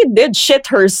like she did shit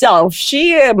herself.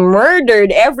 She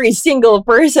murdered every single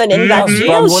person in that Mhm.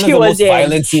 jail One of she the was most in.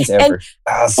 violent scenes ever.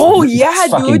 Oh yeah,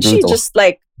 It's fucking dude. She brutal. just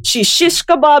like she shish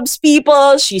kebabs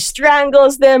people, she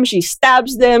strangles them, she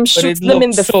stabs them, shoots it them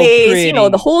in looks the so face, you know,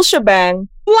 pretty. the whole shebang.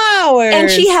 Flowers. And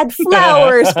she had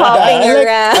flowers popping I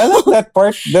around. like that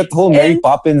part, that whole Mary And-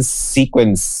 Poppins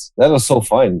sequence. That was so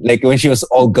fun. Like when she was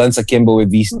all guns akimbo with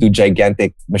these two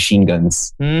gigantic machine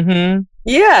guns. Mm-hmm.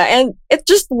 Yeah, and it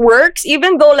just works,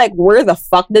 even though, like, where the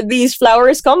fuck did these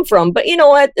flowers come from? But you know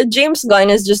what? James Gunn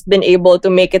has just been able to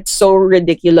make it so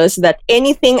ridiculous that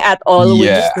anything at all would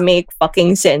Yeah. just make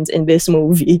fucking sense in this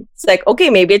movie. It's like,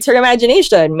 okay, maybe it's her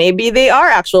imagination. Maybe they are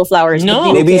actual flowers. No.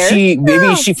 but do you Maybe care?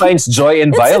 maybe she finds joy in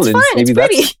It's violence. fine, Maybe it's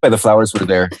that's pretty. why the flowers were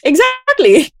there.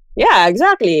 Exactly. Yeah,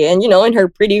 exactly. And, you know, in her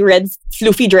pretty red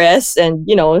floofy dress and,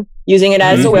 you know, using it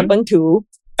as a Mhm. weapon too.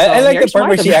 I So like the very part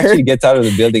where smart she of her. actually gets out of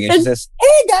the building and she says, "Hey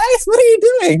guys, what are you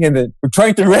doing?" And then we're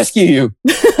trying to rescue you.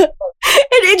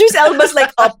 And Idris Elba's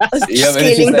like up, Yeah, but then she's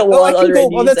scaling the like, wall I can already. go.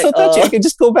 Oh, that's He's so touchy. like, I can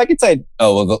just go back inside.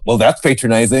 Oh, well, that's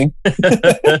patronizing.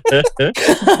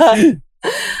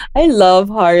 I love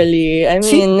Harley. I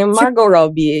She- mean, Margot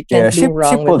Robbie Yeah, can't she do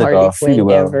wrong pulled with it Harley off Quinn really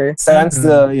well. ever. Sans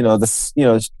Mhm.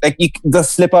 the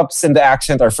slip ups in the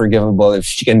accent are forgivable if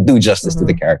she can do justice to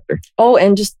the character. Oh,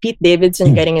 and just Pete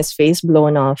Davidson getting his face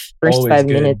blown off first Always 5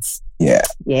 good. minutes. Yeah.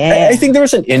 Yeah. I think there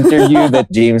was an interview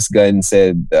that James Gunn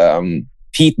said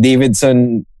Pete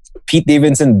Davidson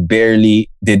barely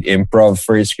did improv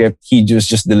for his script. He was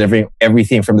just delivering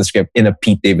everything from the script in a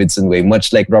Pete Davidson way,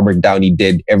 much like Robert Downey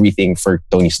did everything for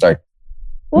Tony Stark.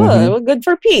 Well, good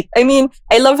for Pete. I mean,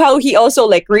 I love how he also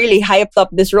like really hyped up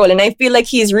this role, and I feel like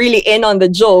he's really in on the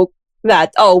joke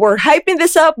that we're hyping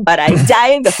this up, but I die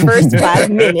in the first 5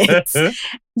 minutes.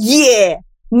 Yeah,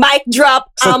 mic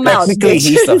drop. So I'm out. technically,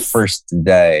 he's the bitches. first to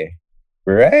die,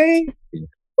 right?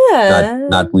 Yeah,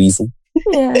 Not Weasel.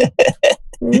 yeah.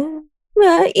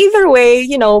 Either way,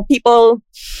 you know, people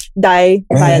die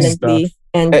violently.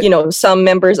 And, you know, some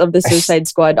members of the Suicide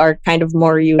Squad are kind of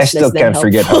more I useless still than can't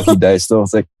forget how helpful. he dies. So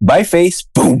it's like, bye face,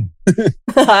 boom.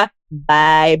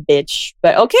 Bye, bitch.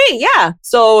 But okay, yeah.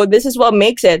 So this is what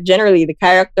makes it generally the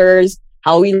characters,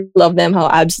 how we love them, how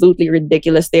absolutely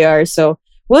ridiculous they are. So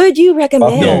would you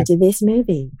recommend this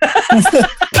movie?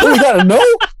 We gotta know.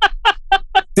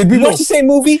 Did we watch the same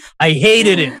movie? I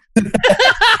hated it.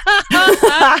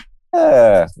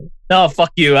 No,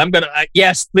 fuck you.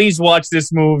 Yes, please watch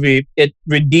this movie. It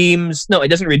redeems. No, it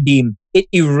doesn't redeem. It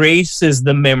erases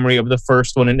the memory of the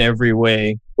first one in every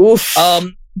way. Oof.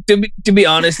 To be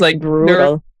honest, like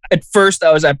Brutal. at first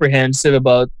I was apprehensive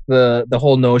about the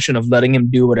whole notion of letting him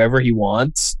do whatever he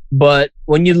wants. But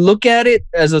when you look at it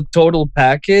as a total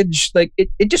package, like it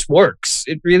just works.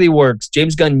 It really works.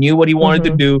 James Gunn knew what he wanted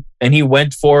to do and he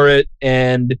went for it,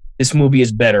 and this movie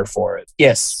is better for it.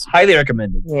 Yes, highly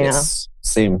recommended. Yeah. Yes.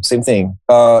 Same thing.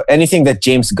 Anything that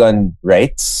James Gunn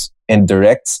writes and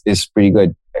directs is pretty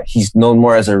good. He's known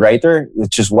more as a writer,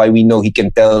 which is why we know he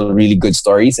can tell really good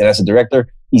stories. And as a director,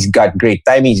 he's got great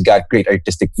timing. He's got great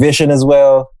artistic vision as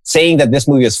well. Saying that this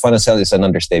movie is fun as hell is an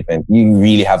understatement. You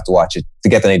really have to watch it to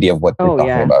get an idea of what we're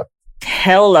talking about.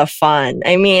 Hella fun.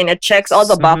 I mean, it checks all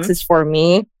the boxes for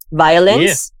me.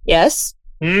 Violence, yes.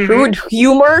 Crude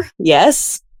humor,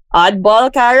 yes.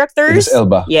 Oddball characters, Idris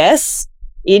Elba. yes.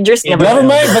 Idris Never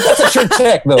mind, but that's a sure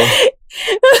check though.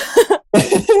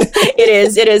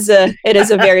 It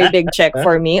is a very big check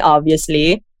for me,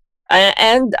 obviously.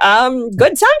 And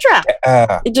good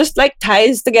soundtrack. It just like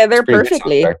ties together Pretty good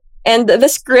perfectly. soundtrack. And the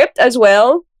script as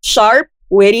well, sharp,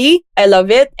 witty. I love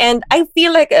it. And I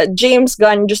feel like James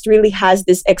Gunn just really has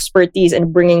this expertise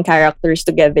in bringing characters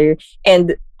together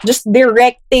and just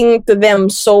directing to them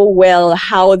so well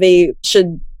how they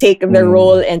should take their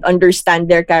role and understand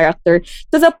their character,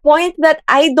 to the point that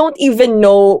I don't even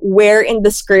know where in the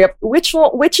script which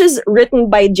is written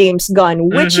by James Gunn,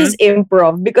 which is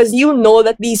improv, because you know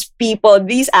that these people,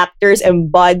 these actors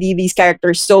embody these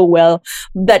characters so well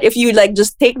that if you like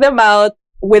just take them out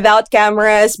without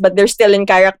cameras but they're still in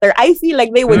character, I feel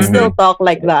like they would still talk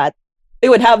like that. They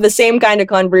would have the same kind of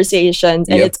conversations,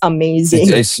 and it's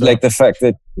amazing. It's like the fact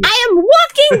that I am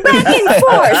walking back and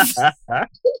forth.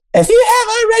 if you have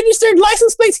unregistered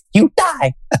license plates, you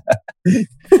die.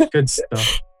 Good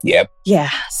stuff. Yep.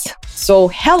 Yes. So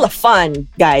hella fun,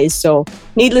 guys. So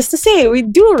needless to say, we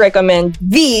do recommend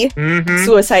the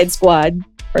Suicide Squad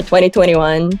for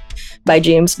 2021 by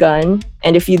James Gunn.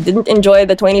 And if you didn't enjoy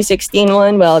the 2016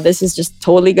 one, well, this is just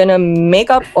totally gonna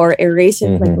make up or erase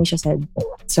it, like Misha said.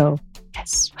 So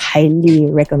yes, highly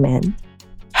recommend.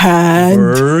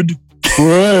 Word.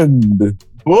 Friend.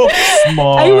 Book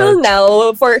smart. I will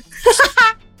now for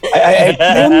I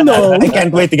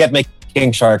can't wait to get my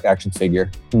King Shark action figure.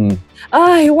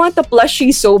 I want the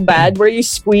plushie so bad where you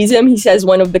squeeze him, he says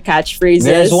one of the catchphrases.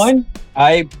 There's one?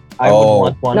 I would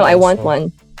want one. No, I want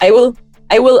one. I will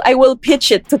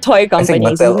pitch it to toy I think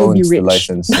companies. Mattel Will be owns the rich.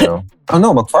 license now. Oh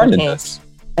no, McFarlane Okay. does.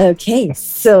 Okay,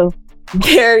 so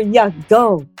there you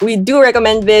go. We do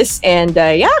recommend this, and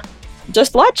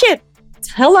just watch it. It's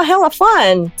hella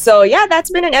fun. So yeah, that's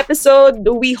been an episode.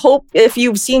 We hope if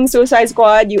you've seen Suicide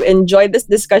Squad, you enjoyed this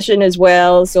discussion as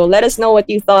well. So let us know what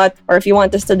you thought, or if you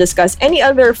want us to discuss any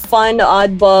other fun,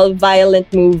 oddball,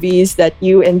 violent movies that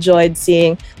you enjoyed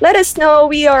seeing. Let us know.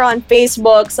 We are on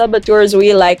Facebook, Saboteurs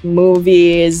We Like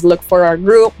Movies. Look for our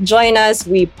group. Join us.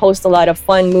 We post a lot of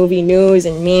fun movie news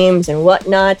and memes and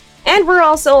whatnot. And we're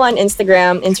also on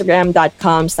Instagram,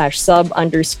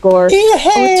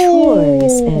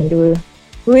 instagram.com/sub_auteurs. And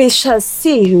we shall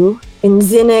see you in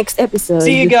the next episode.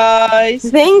 See you guys.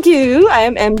 Thank you. I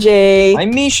am MJ.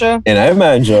 I'm Misha. And I'm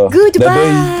Anjo. Goodbye.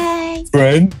 Bye-bye.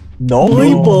 Friend. No.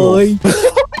 Bye.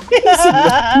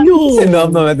 No. Say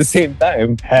nom nom at the same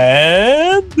time.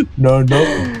 And no.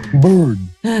 Bird.